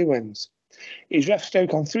 3 away wins. He's ref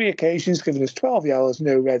Stoke on 3 occasions, giving us 12 yellows,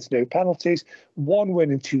 no reds, no penalties, 1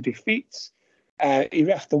 win and 2 defeats. He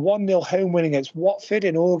ref the 1-0 home win against Watford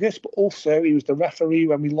in August, but also he was the referee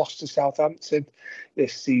when we lost to Southampton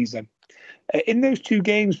this season. In those 2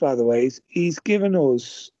 games, by the way, he's given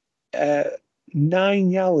us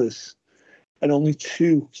 9 yellows and only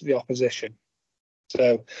 2 to the opposition.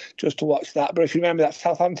 So just to watch that. But if you remember, that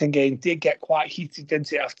Southampton game did get quite heated,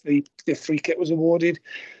 didn't it, after the free kick was awarded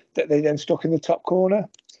that they then stuck in the top corner.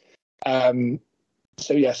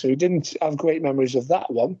 So we didn't have great memories of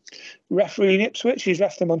that one. Refereeing Ipswich, he's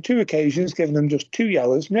refed them on 2 occasions, giving them just 2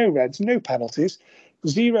 yellows, no reds, no penalties,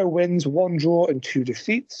 0 wins, 1 draw, and 2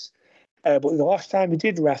 defeats. But the last time he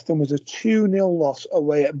did ref them was a 2-0 loss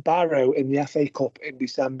away at Barrow in the FA Cup in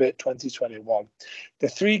December 2021. The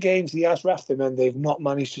 3 games he has refed them, and they've not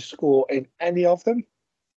managed to score in any of them.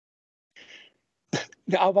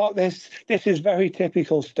 How about this? This is very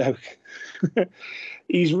typical Stoke.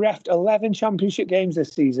 He's refed 11 championship games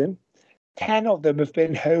this season. 10 of them have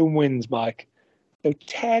been home wins, Mike. So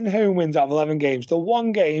 10 home wins out of 11 games. The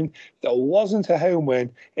one game that wasn't a home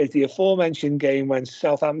win is the aforementioned game when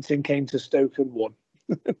Southampton came to Stoke and won.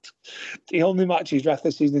 The only match he's refed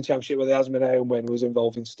this season in the championship where there hasn't been a home win was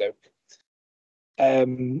involving Stoke.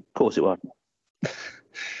 Of course it was.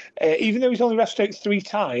 Even though he's only refed Stoke 3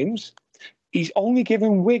 times, he's only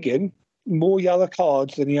given Wigan more yellow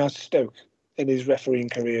cards than he has Stoke in his refereeing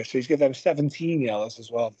career. So he's given them 17 yellows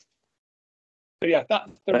as well. So yeah, that's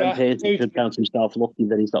the Ben Pearson should count himself lucky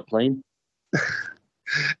that he's not playing.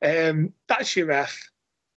 That's your ref.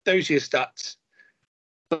 Those are your stats.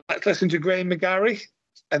 Let's listen to Graham McGarry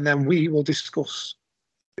and then we will discuss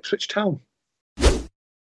Ipswich Town.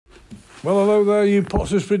 Well, hello there, you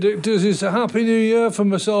Potters predictors. It's a happy new year from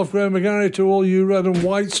myself, Graham McGarry, to all you red and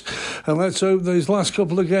whites. And let's hope these last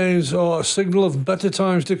couple of games are a signal of better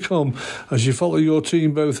times to come as you follow your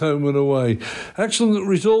team both home and away. Excellent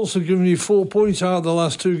results have given you 4 points out of the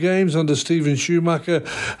last 2 games under Stephen Schumacher,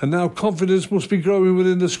 and now confidence must be growing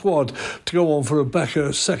within the squad to go on for a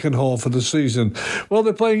better second half of the season. Well,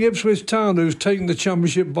 they're playing Ipswich Town, who's taken the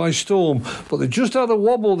championship by storm, but they just had a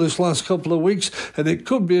wobble this last couple of weeks, and it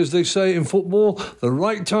could be, as they say in football, the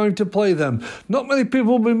right time to play them. Not many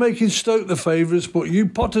people will be making Stoke the favourites, but you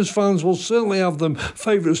Potters fans will certainly have them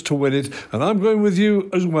favourites to win it, and I'm going with you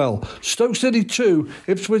as well. Stoke City 2,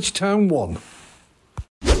 Ipswich Town 1.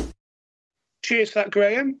 Cheers for that,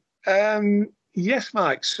 Graham. Yes,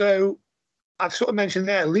 Mike. So I've sort of mentioned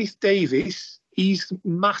there, Leith Davies, he's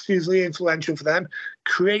massively influential for them,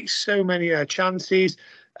 creates so many chances,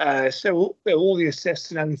 so all the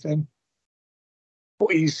assists and everything.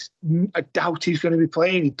 But I doubt he's going to be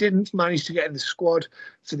playing. He didn't manage to get in the squad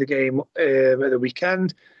for the game at the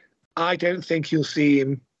weekend. I don't think you'll see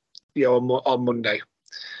him on Monday.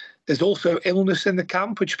 There's also illness in the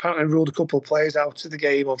camp, which apparently ruled a couple of players out of the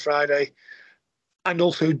game on Friday. And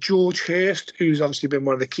also George Hurst, who's obviously been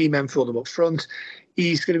one of the key men for them up front.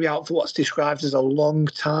 He's going to be out for what's described as a long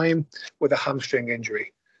time with a hamstring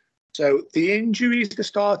injury. So the injuries are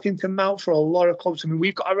starting to mount for a lot of clubs. I mean,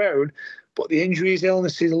 we've got our own, but the injuries,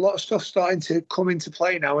 illnesses, a lot of stuff starting to come into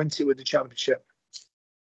play now, isn't it, with the Championship?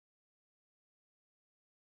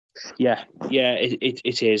 Yeah,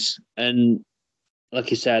 it is. And like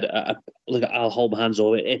you said, I'll hold my hands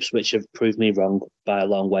over it. Ipswich have proved me wrong by a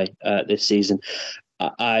long way this season.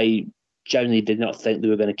 I genuinely did not think they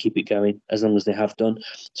were going to keep it going as long as they have done.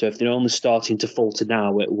 So if they're only starting to falter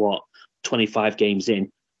now at 25 games in,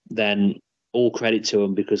 then all credit to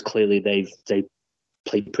them, because clearly they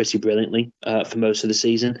played pretty brilliantly for most of the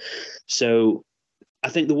season. So I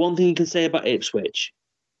think the one thing you can say about Ipswich,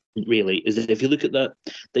 really, is that if you look at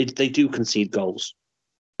they do concede goals.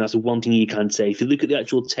 That's the one thing you can say. If you look at the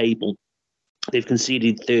actual table, they've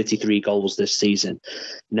conceded 33 goals this season.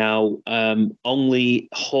 Now, only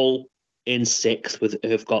Hull in 6th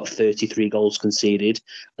have got 33 goals conceded,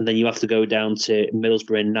 and then you have to go down to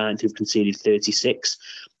Middlesbrough in 9th, who've conceded 36.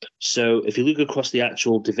 So if you look across the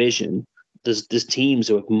actual division, there's teams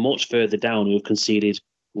who are much further down who have conceded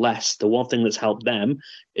less. The one thing that's helped them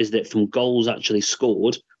is that from goals actually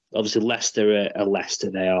scored, obviously Leicester are Leicester.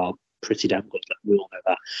 They are pretty damn good. We all know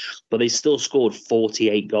that. But they still scored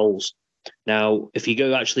 48 goals. Now, if you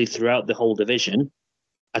go actually throughout the whole division,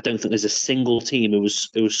 I don't think there's a single team who has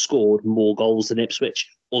scored more goals than Ipswich,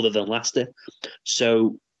 other than Leicester.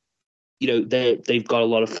 So, they've got a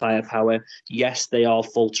lot of firepower. Yes, they are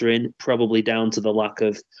faltering, probably down to the lack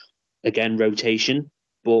of, again, rotation.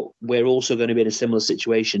 But we're also going to be in a similar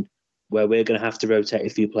situation where we're going to have to rotate a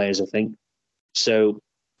few players, I think. So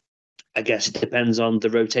I guess it depends on the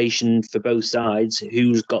rotation for both sides,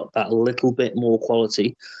 who's got that little bit more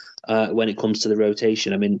quality when it comes to the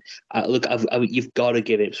rotation. I mean, you've got to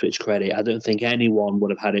give Ipswich credit. I don't think anyone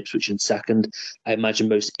would have had Ipswich in second. I imagine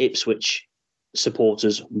most Ipswich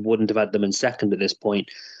supporters wouldn't have had them in second at this point.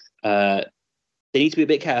 They need to be a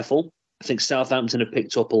bit careful. I think Southampton have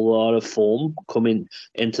picked up a lot of form coming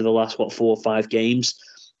into the last, 4 or 5 games.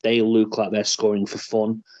 They look like they're scoring for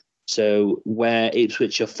fun. So where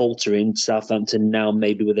Ipswich are faltering, Southampton now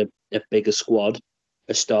maybe with a bigger squad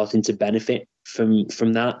are starting to benefit from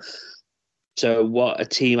that. So what a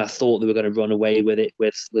team I thought they were going to run away with it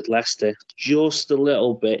with Leicester. Just a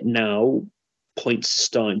little bit now, points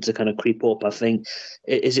starting to kind of creep up. I think,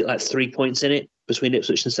 is it like 3 points in it between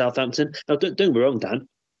Ipswich and Southampton? Now, don't get me wrong, Dan.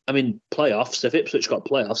 I mean, playoffs. If Ipswich got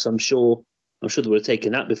playoffs, I'm sure they would have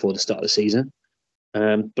taken that before the start of the season.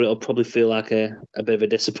 But it'll probably feel like a bit of a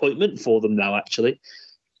disappointment for them now, actually.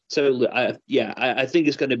 So, look, I think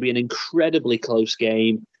it's going to be an incredibly close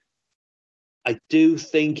game. I do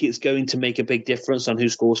think it's going to make a big difference on who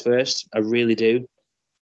scores first. I really do.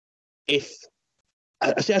 I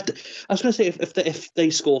was going to say if they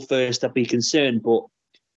score first, I'd be concerned, but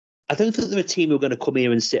I don't think they're a team who are going to come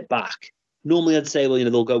here and sit back. Normally, I'd say,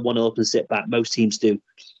 they'll go 1-0 up and sit back. Most teams do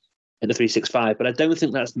in the 3-6-5, but I don't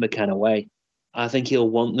think that's the McKenna way. I think he'll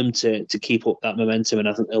want them to keep up that momentum, and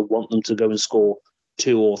I think he'll want them to go and score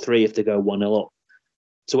 2 or 3 if they go 1-0 up.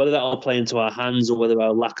 So whether that'll play into our hands or whether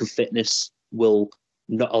our lack of fitness will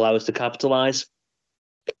not allow us to capitalise,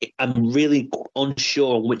 I'm really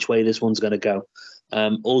unsure on which way this one's going to go.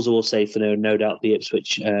 Also, will say for no doubt the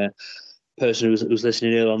Ipswich person who was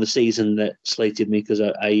listening earlier on the season that slated me because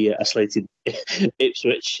I slated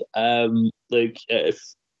Ipswich.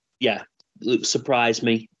 yeah, surprised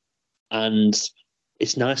me. And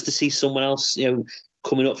it's nice to see someone else,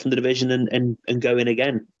 coming up from the division and going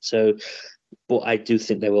again. So, but I do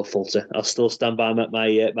think they will falter. I'll still stand by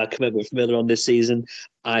my commitment from earlier on this season.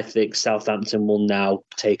 I think Southampton will now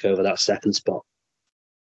take over that second spot.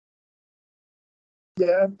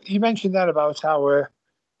 Yeah, you mentioned that about our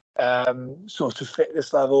sort of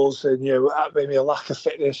fitness levels and, maybe a lack of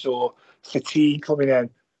fitness or fatigue coming in.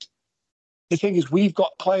 The thing is, we've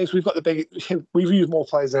got players, we've used more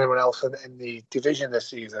players than anyone else in the division this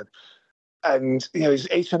season. And, it's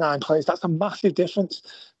 8 or 9 players. That's a massive difference.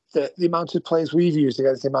 The amount of players we've used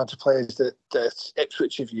against the amount of players that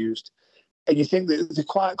Ipswich have used. And you think that they're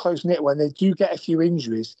quite close-knit. When they do get a few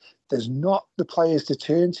injuries, there's not the players to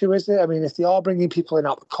turn to, is there? I mean, if they are bringing people in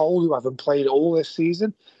out the cold who haven't played all this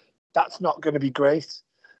season, that's not going to be great.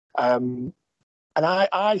 And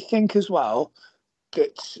I think as well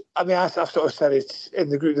that, I've sort of said it in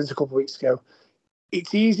the group a couple of weeks ago,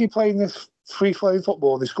 it's easy playing this free-flowing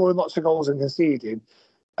football. They're scoring lots of goals and conceding,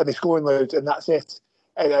 and they're scoring loads, and that's it.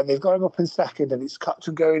 And they've got him up in second, and it's kept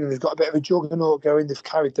them going, and they've got a bit of a juggernaut going. They've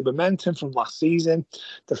carried the momentum from last season,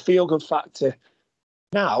 the feel-good factor.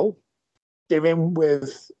 Now, they're in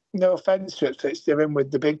with, no offence to it, they're in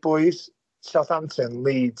with the big boys. Southampton,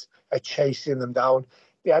 Leeds are chasing them down.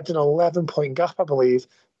 They had an 11-point gap, I believe.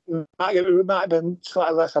 It might have been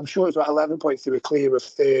slightly less. I'm sure it was about 11 points. They were clear of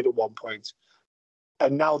third at one point.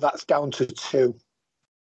 And now that's down to 2.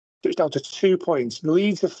 It's down to 2 points. The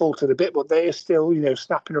Leeds have faltered a bit, but they are still,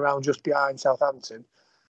 snapping around just behind Southampton.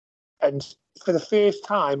 And for the first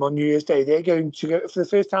time on New Year's Day, they're going to go, for the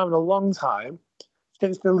first time in a long time,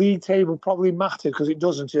 since the league table probably mattered, because it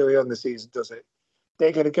doesn't early on in the season, does it?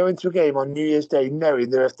 They're going to go into a game on New Year's Day knowing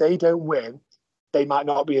that if they don't win, they might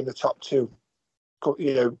not be in the top 2, come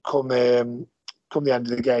the end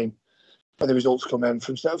of the game, when the results come in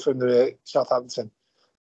from the Southampton.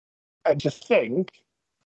 And to think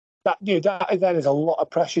that that then is a lot of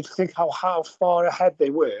pressure to think how far ahead they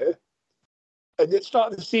were. And at the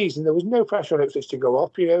start of the season, there was no pressure on Ipswich to go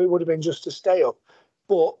up. It would have been just to stay up.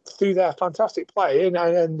 But through their fantastic play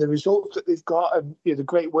and the results that they've got and the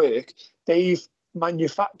great work, they've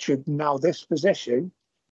manufactured now this position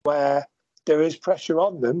where there is pressure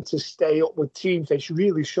on them to stay up with teams they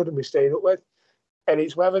really shouldn't be staying up with. And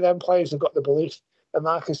it's whether them players have got the belief. And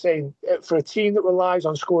like I say, for a team that relies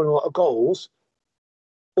on scoring a lot of goals,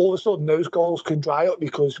 all of a sudden those goals can dry up,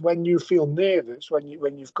 because when you feel nervous, when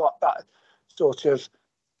you've got that sort of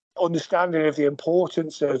understanding of the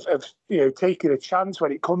importance of taking a chance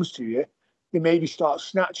when it comes to you, they maybe start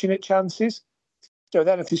snatching at chances. So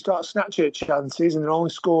then if they start snatching at chances and they're only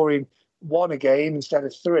scoring 1 a game instead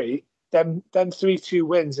of 3, then 3-2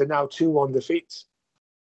 wins are now 2-1 defeats.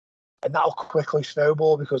 And that'll quickly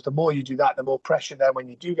snowball, because the more you do that, the more pressure then when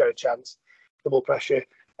you do get a chance, the more pressure.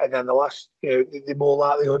 And then the more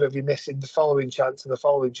likelihood of you missing the following chance and the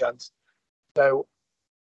following chance. So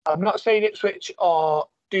I'm not saying Ipswich are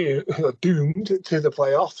doomed to the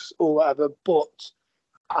playoffs or whatever, but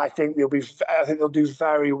I think they'll do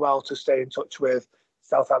very well to stay in touch with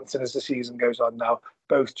Southampton as the season goes on now,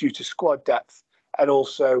 both due to squad depth and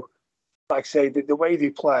also, like I say, the way they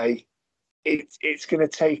play. It's going to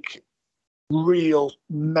take real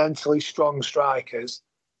mentally strong strikers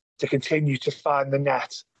to continue to find the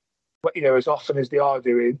net, as often as they are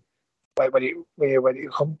doing when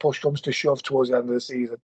push comes to shove towards the end of the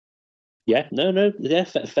season. Yeah, yeah,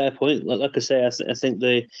 fair point. Like I say, I think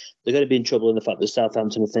they're going to be in trouble in the fact that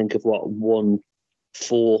Southampton, I think, have won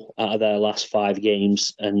 4 out of their last 5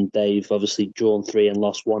 games, and they've obviously drawn 3 and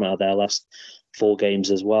lost 1 out of their last 4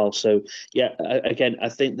 games as well. So yeah, again, I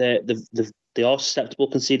think they are susceptible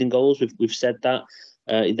conceding goals. We've said that.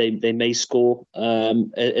 They may score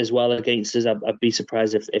as well against us. I'd be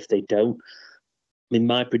surprised if they don't. I mean,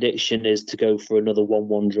 my prediction is to go for another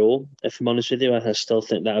 1-1 draw. If I'm honest with you, I still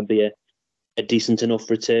think that would be a decent enough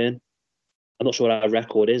return. I'm not sure what our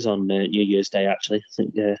record is on New Year's Day, actually. I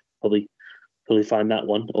think probably find that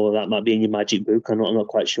one, or that might be in your magic book. I'm not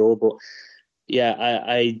quite sure, but yeah,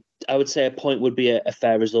 I would say a point would be a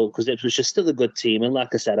fair result, because it was just still a good team. And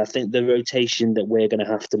like I said, I think the rotation that we're going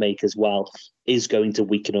to have to make as well is going to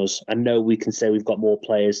weaken us. I know we can say we've got more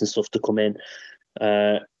players and stuff to come in.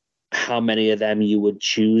 How many of them you would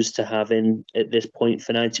choose to have in at this point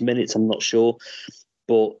for 90 minutes, I'm not sure.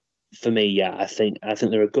 But for me, yeah, I think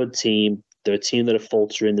they're a good team. They're a team that are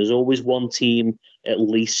faltering. There's always one team at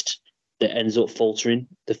least that ends up faltering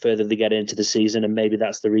the further they get into the season, and maybe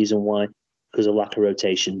that's the reason why, because of lack of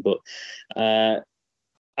rotation. But I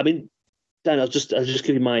mean, Dan, I'll just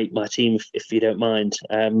give you my team if you don't mind.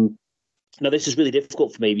 Now, this is really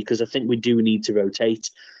difficult for me because I think we do need to rotate.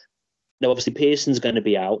 Now, obviously, Pearson's going to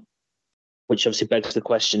be out, which obviously begs the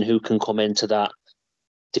question, who can come into that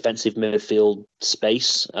defensive midfield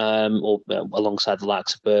space or alongside the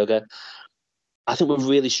likes of Berger? I think we're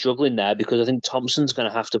really struggling there because I think Thompson's going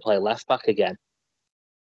to have to play left-back again.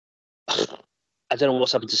 I don't know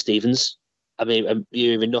what's happened to Stevens. I mean,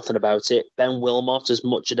 you hear nothing about it. Ben Wilmot, as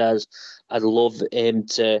much as I'd love him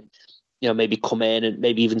to, maybe come in and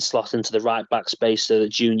maybe even slot into the right back space so that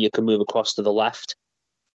Junior can move across to the left.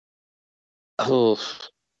 Oh,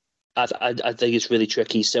 I think it's really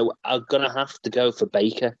tricky. So I'm going to have to go for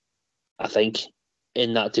Baker, I think,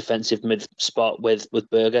 in that defensive mid spot with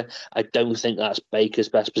Berger. I don't think that's Baker's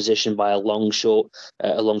best position by a long shot,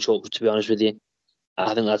 to be honest with you.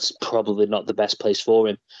 I think that's probably not the best place for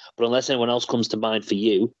him. But unless anyone else comes to mind for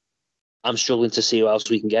you, I'm struggling to see who else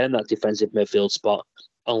we can get in that defensive midfield spot.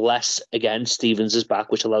 Unless, again, Stevens is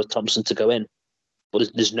back, which allows Thompson to go in. But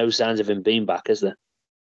there's no signs of him being back, is there?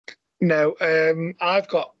 No, I've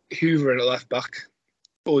got Hoover at left back,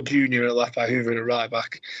 or Junior at left back, Hoover at right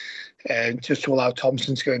back, just to allow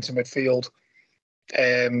Thompson to go into midfield.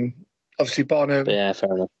 Obviously, Bonham, yeah,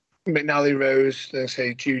 fair enough. McNally, Rose, then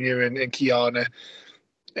say Junior and Kiana.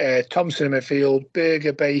 Thompson in midfield,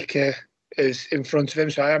 Berger, Baker is in front of him,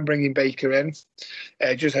 so I am bringing Baker in.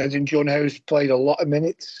 Just as in John Ho's played a lot of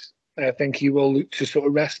minutes, I think he will look to sort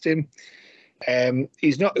of rest him.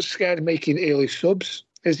 He's not scared of making early subs,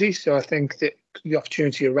 is he? So I think that the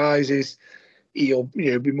opportunity arises, he'll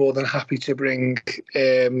be more than happy to bring,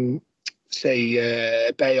 Bay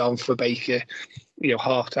on for Baker,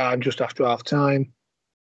 half time, just after half time.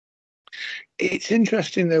 It's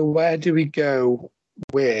interesting though. Where do we go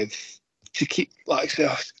with to keep like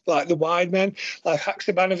the wide men like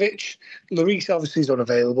Haksabanovic? Lloris obviously is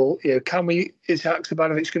unavailable. Is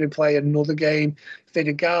Haksabanovic going to play another game?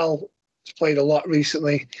 Vidigal has played a lot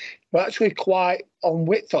recently. We're actually quite on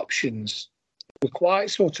width options. We're quite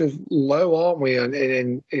sort of low, aren't we,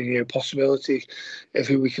 in possibility of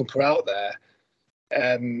who we can put out there.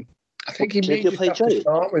 I think he may just have to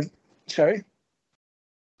start with. Sorry?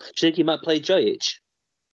 Do you think he might play Jojic?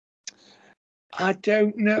 I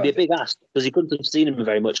don't know. It'd be a big ask because he couldn't have seen him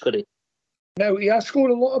very much, could he? No, he has scored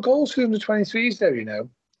a lot of goals for the 23s there,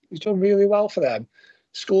 He's done really well for them.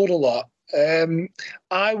 Scored a lot.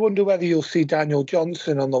 I wonder whether you'll see Daniel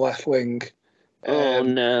Johnson on the left wing. Oh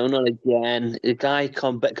no, not again! The guy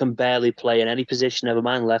can barely play in any position, never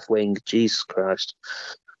mind left wing. Jesus Christ!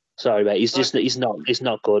 Sorry, mate. He's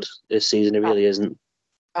not good this season. He really isn't.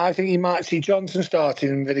 I think you might see Johnson starting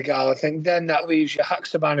in Vidigal. I think then that leaves you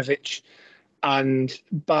Haksabanovic and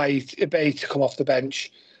Bay to come off the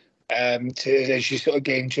bench. As you sort of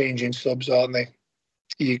game-changing subs, aren't they?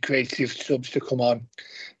 Your creative subs to come on.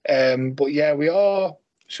 But yeah, we are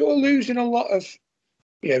sort of losing a lot of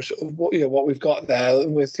what we've got there.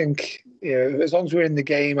 We think as long as we're in the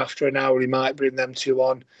game after an hour, we might bring them two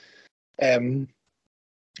on.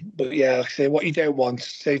 But yeah, like I say, what you don't want,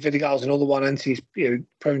 say Vidigal's another one, and he's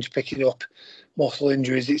prone to picking up muscle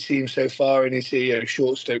injuries. It seems so far in his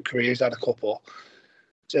short Stoke career, he's had a couple.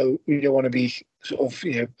 So we don't want to be sort of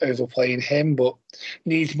overplaying him, but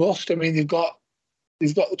needs must. I mean, they've got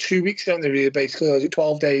 2 weeks, haven't they? Really, basically, or is it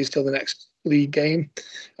 12 days till the next league game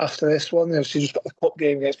after this one? They've obviously just got the cup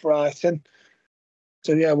game against Brighton.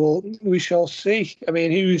 So yeah, we shall see. I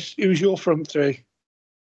mean, who's your front three?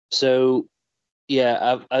 So.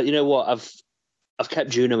 Yeah, you know what? I've kept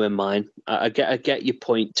Juno in mind. I get your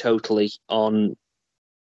point totally on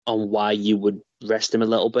why you would rest him a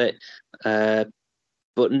little bit.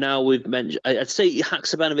 But now we've mentioned, I'd say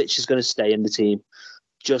Haksabanovic is going to stay in the team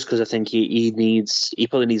just because I think he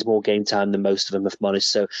probably needs more game time than most of them, if I'm honest.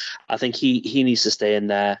 So I think he needs to stay in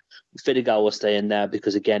there. Vidigal will stay in there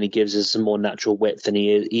because again he gives us some more natural width and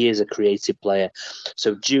he is a creative player.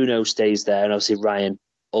 So Juno stays there, and obviously Ryan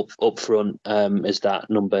up front is that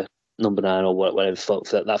number 9 or whatever for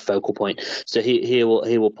that focal point. So he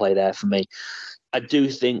will play there for me. I do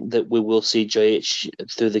think that we will see Jojic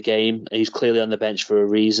through the game. He's clearly on the bench for a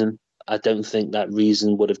reason. I don't think that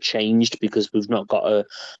reason would have changed because we've not got a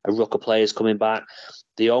ruck of players coming back.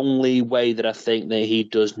 The only way that I think that he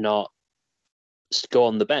does not go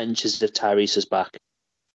on the bench is if Tyrese is back.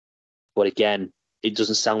 But again, it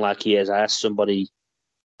doesn't sound like he is. I asked somebody,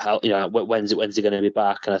 when's he going to be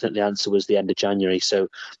back? And I think the answer was the end of January. So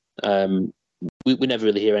we never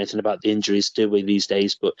really hear anything about the injuries, do we, these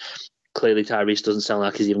days? But clearly Tyrese doesn't sound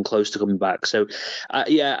like he's even close to coming back. So,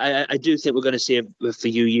 I do think we're going to see him for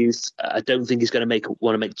youth. I don't think he's going to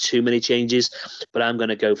want to make too many changes, but I'm going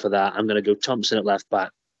to go for that. I'm going to go Thompson at left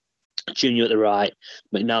back, Junior at the right,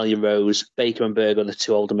 McNally and Rose, Baker and Berg on the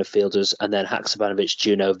two older midfielders, and then Haksabanovic,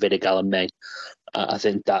 Juno, Vidigal and May. I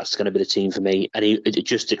think that's going to be the team for me. And you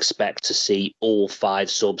just expect to see all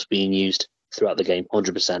 5 subs being used throughout the game,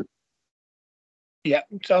 100%. Yeah,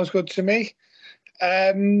 sounds good to me.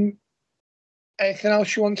 Anything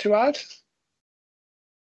else you want to add?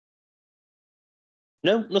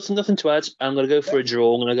 No, nothing to add. I'm going to go for a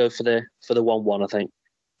draw. I'm going to go for the 1-1, I think.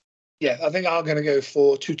 Yeah, I think I'm going to go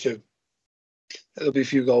for 2-2. There'll be a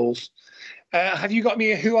few goals. Have you got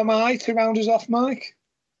me a Who Am I to round us off, Mike?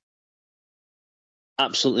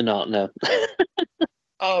 Absolutely not, no.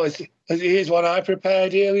 Here's one I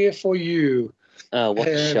prepared earlier for you. Oh, what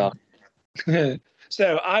a shock.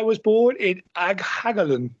 So, I was born in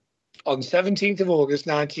Aghagalen on 17th of August,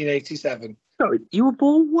 1987. Sorry, you were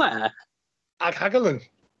born where? Aghagalen.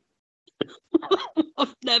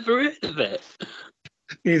 I've never heard of it.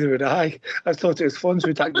 Neither had I. I thought it was fun, so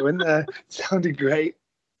we tagged you in there. It sounded great.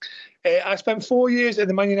 I spent 4 years in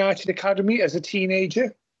the Man United Academy as a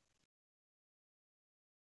teenager.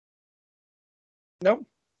 No.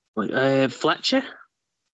 Fletcher?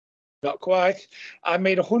 Not quite. I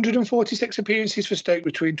made 146 appearances for Stoke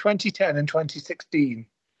between 2010 and 2016.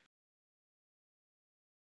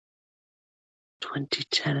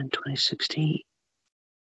 2010 and 2016.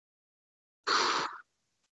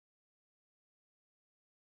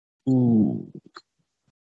 Ooh.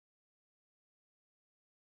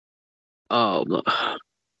 Oh,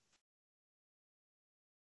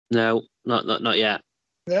 no, not yet.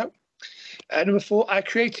 No. Number 4, I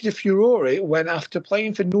created a furore when, after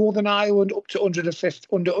playing for Northern Ireland up to under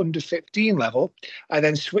 15 level, I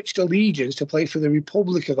then switched allegiance to play for the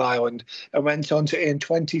Republic of Ireland and went on to earn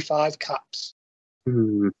 25 caps. I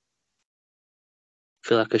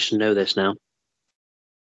feel like I should know this now.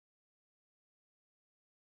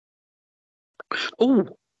 Oh,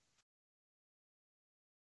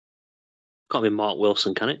 can't be Mark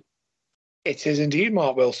Wilson, can it? It is indeed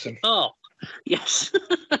Mark Wilson. Oh, yes.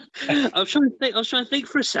 I was trying to think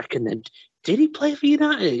for a second. Then, did he play for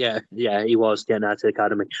United? Yeah, he was the United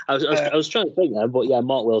Academy. I was trying to think then, but yeah,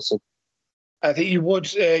 Mark Wilson. I think you would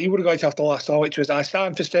have got it off the last one, which was I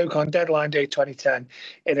signed for Stoke on deadline day 2010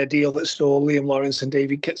 in a deal that saw Liam Lawrence and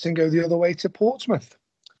David Kitson go the other way to Portsmouth.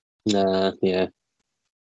 Yeah.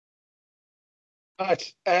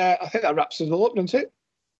 Right, I think that wraps us all up, doesn't it?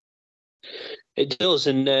 It does,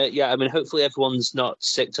 and I mean, hopefully everyone's not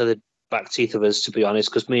sick to the back teeth of us, to be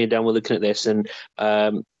honest, because me and Dan were looking at this, and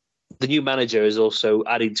the new manager is also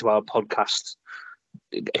adding to our podcast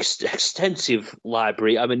extensive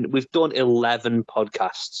library. I mean, we've done 11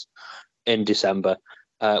 podcasts in December.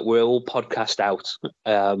 We're all podcast out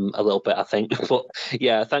a little bit, I think. But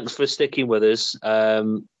yeah, thanks for sticking with us.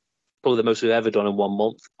 Probably the most we've ever done in 1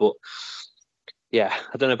 month. But yeah,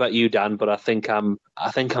 I don't know about you, Dan, but I think I'm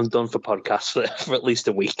done for podcasts for at least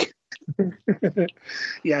a week.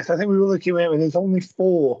 Yes, I think we were looking at it. There's only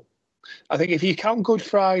 4. I think if you count Good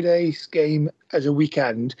Friday's game as a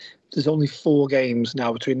weekend, there's only 4 games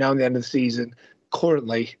now between now and the end of the season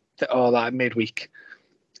currently that are that midweek.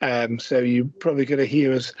 So you're probably going to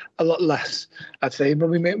hear us a lot less, I'd say,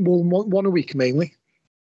 probably one a week mainly.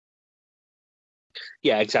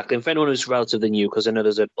 Yeah, exactly. And for anyone who's relatively new, because I know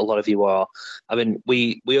there's a lot of you are, I mean,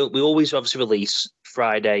 we always obviously release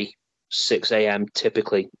Friday, 6 a.m.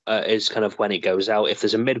 typically is kind of when it goes out. If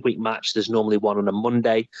there's a midweek match, there's normally one on a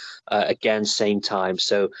Monday, again, same time.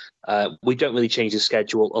 So we don't really change the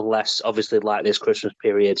schedule unless, obviously, like this Christmas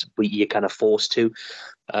period, you're kind of forced to.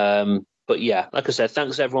 But yeah, like I said,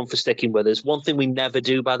 thanks everyone for sticking with us. One thing we never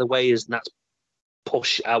do, by the way, is that's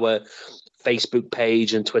push our Facebook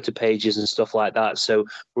page and Twitter pages and stuff like that. So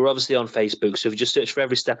we're obviously on Facebook. So if you just search for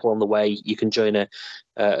Every Step Along the Way, you can join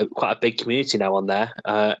quite a big community now on there.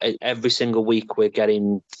 Every single week we're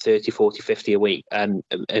getting 30, 40, 50 a week, and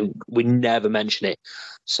we never mention it.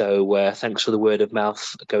 So thanks for the word of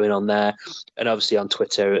mouth going on there, and obviously on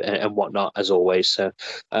Twitter and whatnot as always. So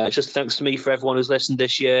just thanks to me for everyone who's listened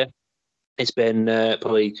this year. It's been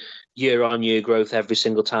probably year-on-year growth every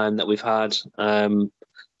single time that we've had.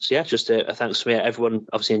 So yeah, just a thanks to me. Everyone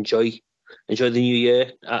obviously enjoy the new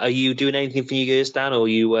year. Are you doing anything for New Year's, Dan, or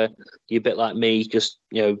you a bit like me, just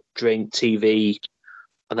drink, TV,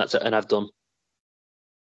 and that's it, and I've done?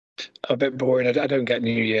 A bit boring. I don't get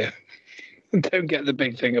New Year. I don't get the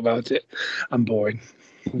big thing about it. I'm boring.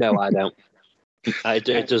 No, I don't.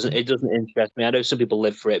 It doesn't interest me. I know some people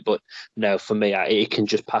live for it, but no, for me, it can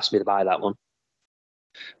just pass me by, that one.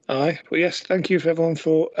 Aye, well, yes, thank you for everyone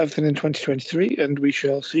for everything in 2023, and we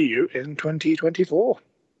shall see you in 2024.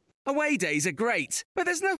 Away days are great, but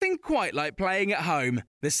there's nothing quite like playing at home.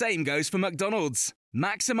 The same goes for McDonald's.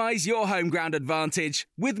 Maximise your home ground advantage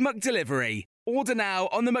with McDelivery. Order now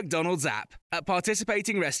on the McDonald's app. At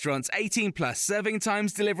participating restaurants, 18 plus serving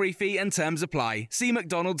times, delivery fee and terms apply. See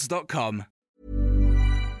mcdonalds.com.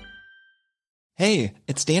 Hey,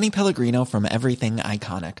 it's Danny Pellegrino from Everything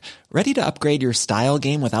Iconic. Ready to upgrade your style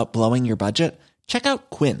game without blowing your budget? Check out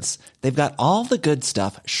Quince. They've got all the good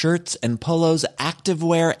stuff, shirts and polos,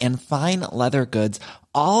 activewear, and fine leather goods,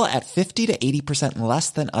 all at 50 to 80% less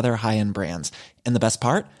than other high-end brands. And the best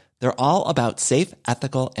part? They're all about safe,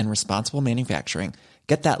 ethical, and responsible manufacturing.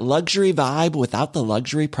 Get that luxury vibe without the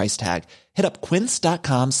luxury price tag. Hit up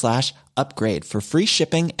quince.com/upgrade for free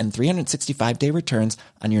shipping and 365-day returns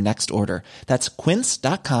on your next order. That's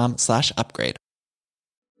quince.com/upgrade.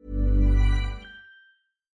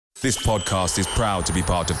 This podcast is proud to be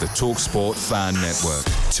part of the TalkSport Fan Network.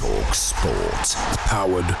 TalkSport.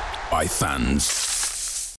 Powered by fans.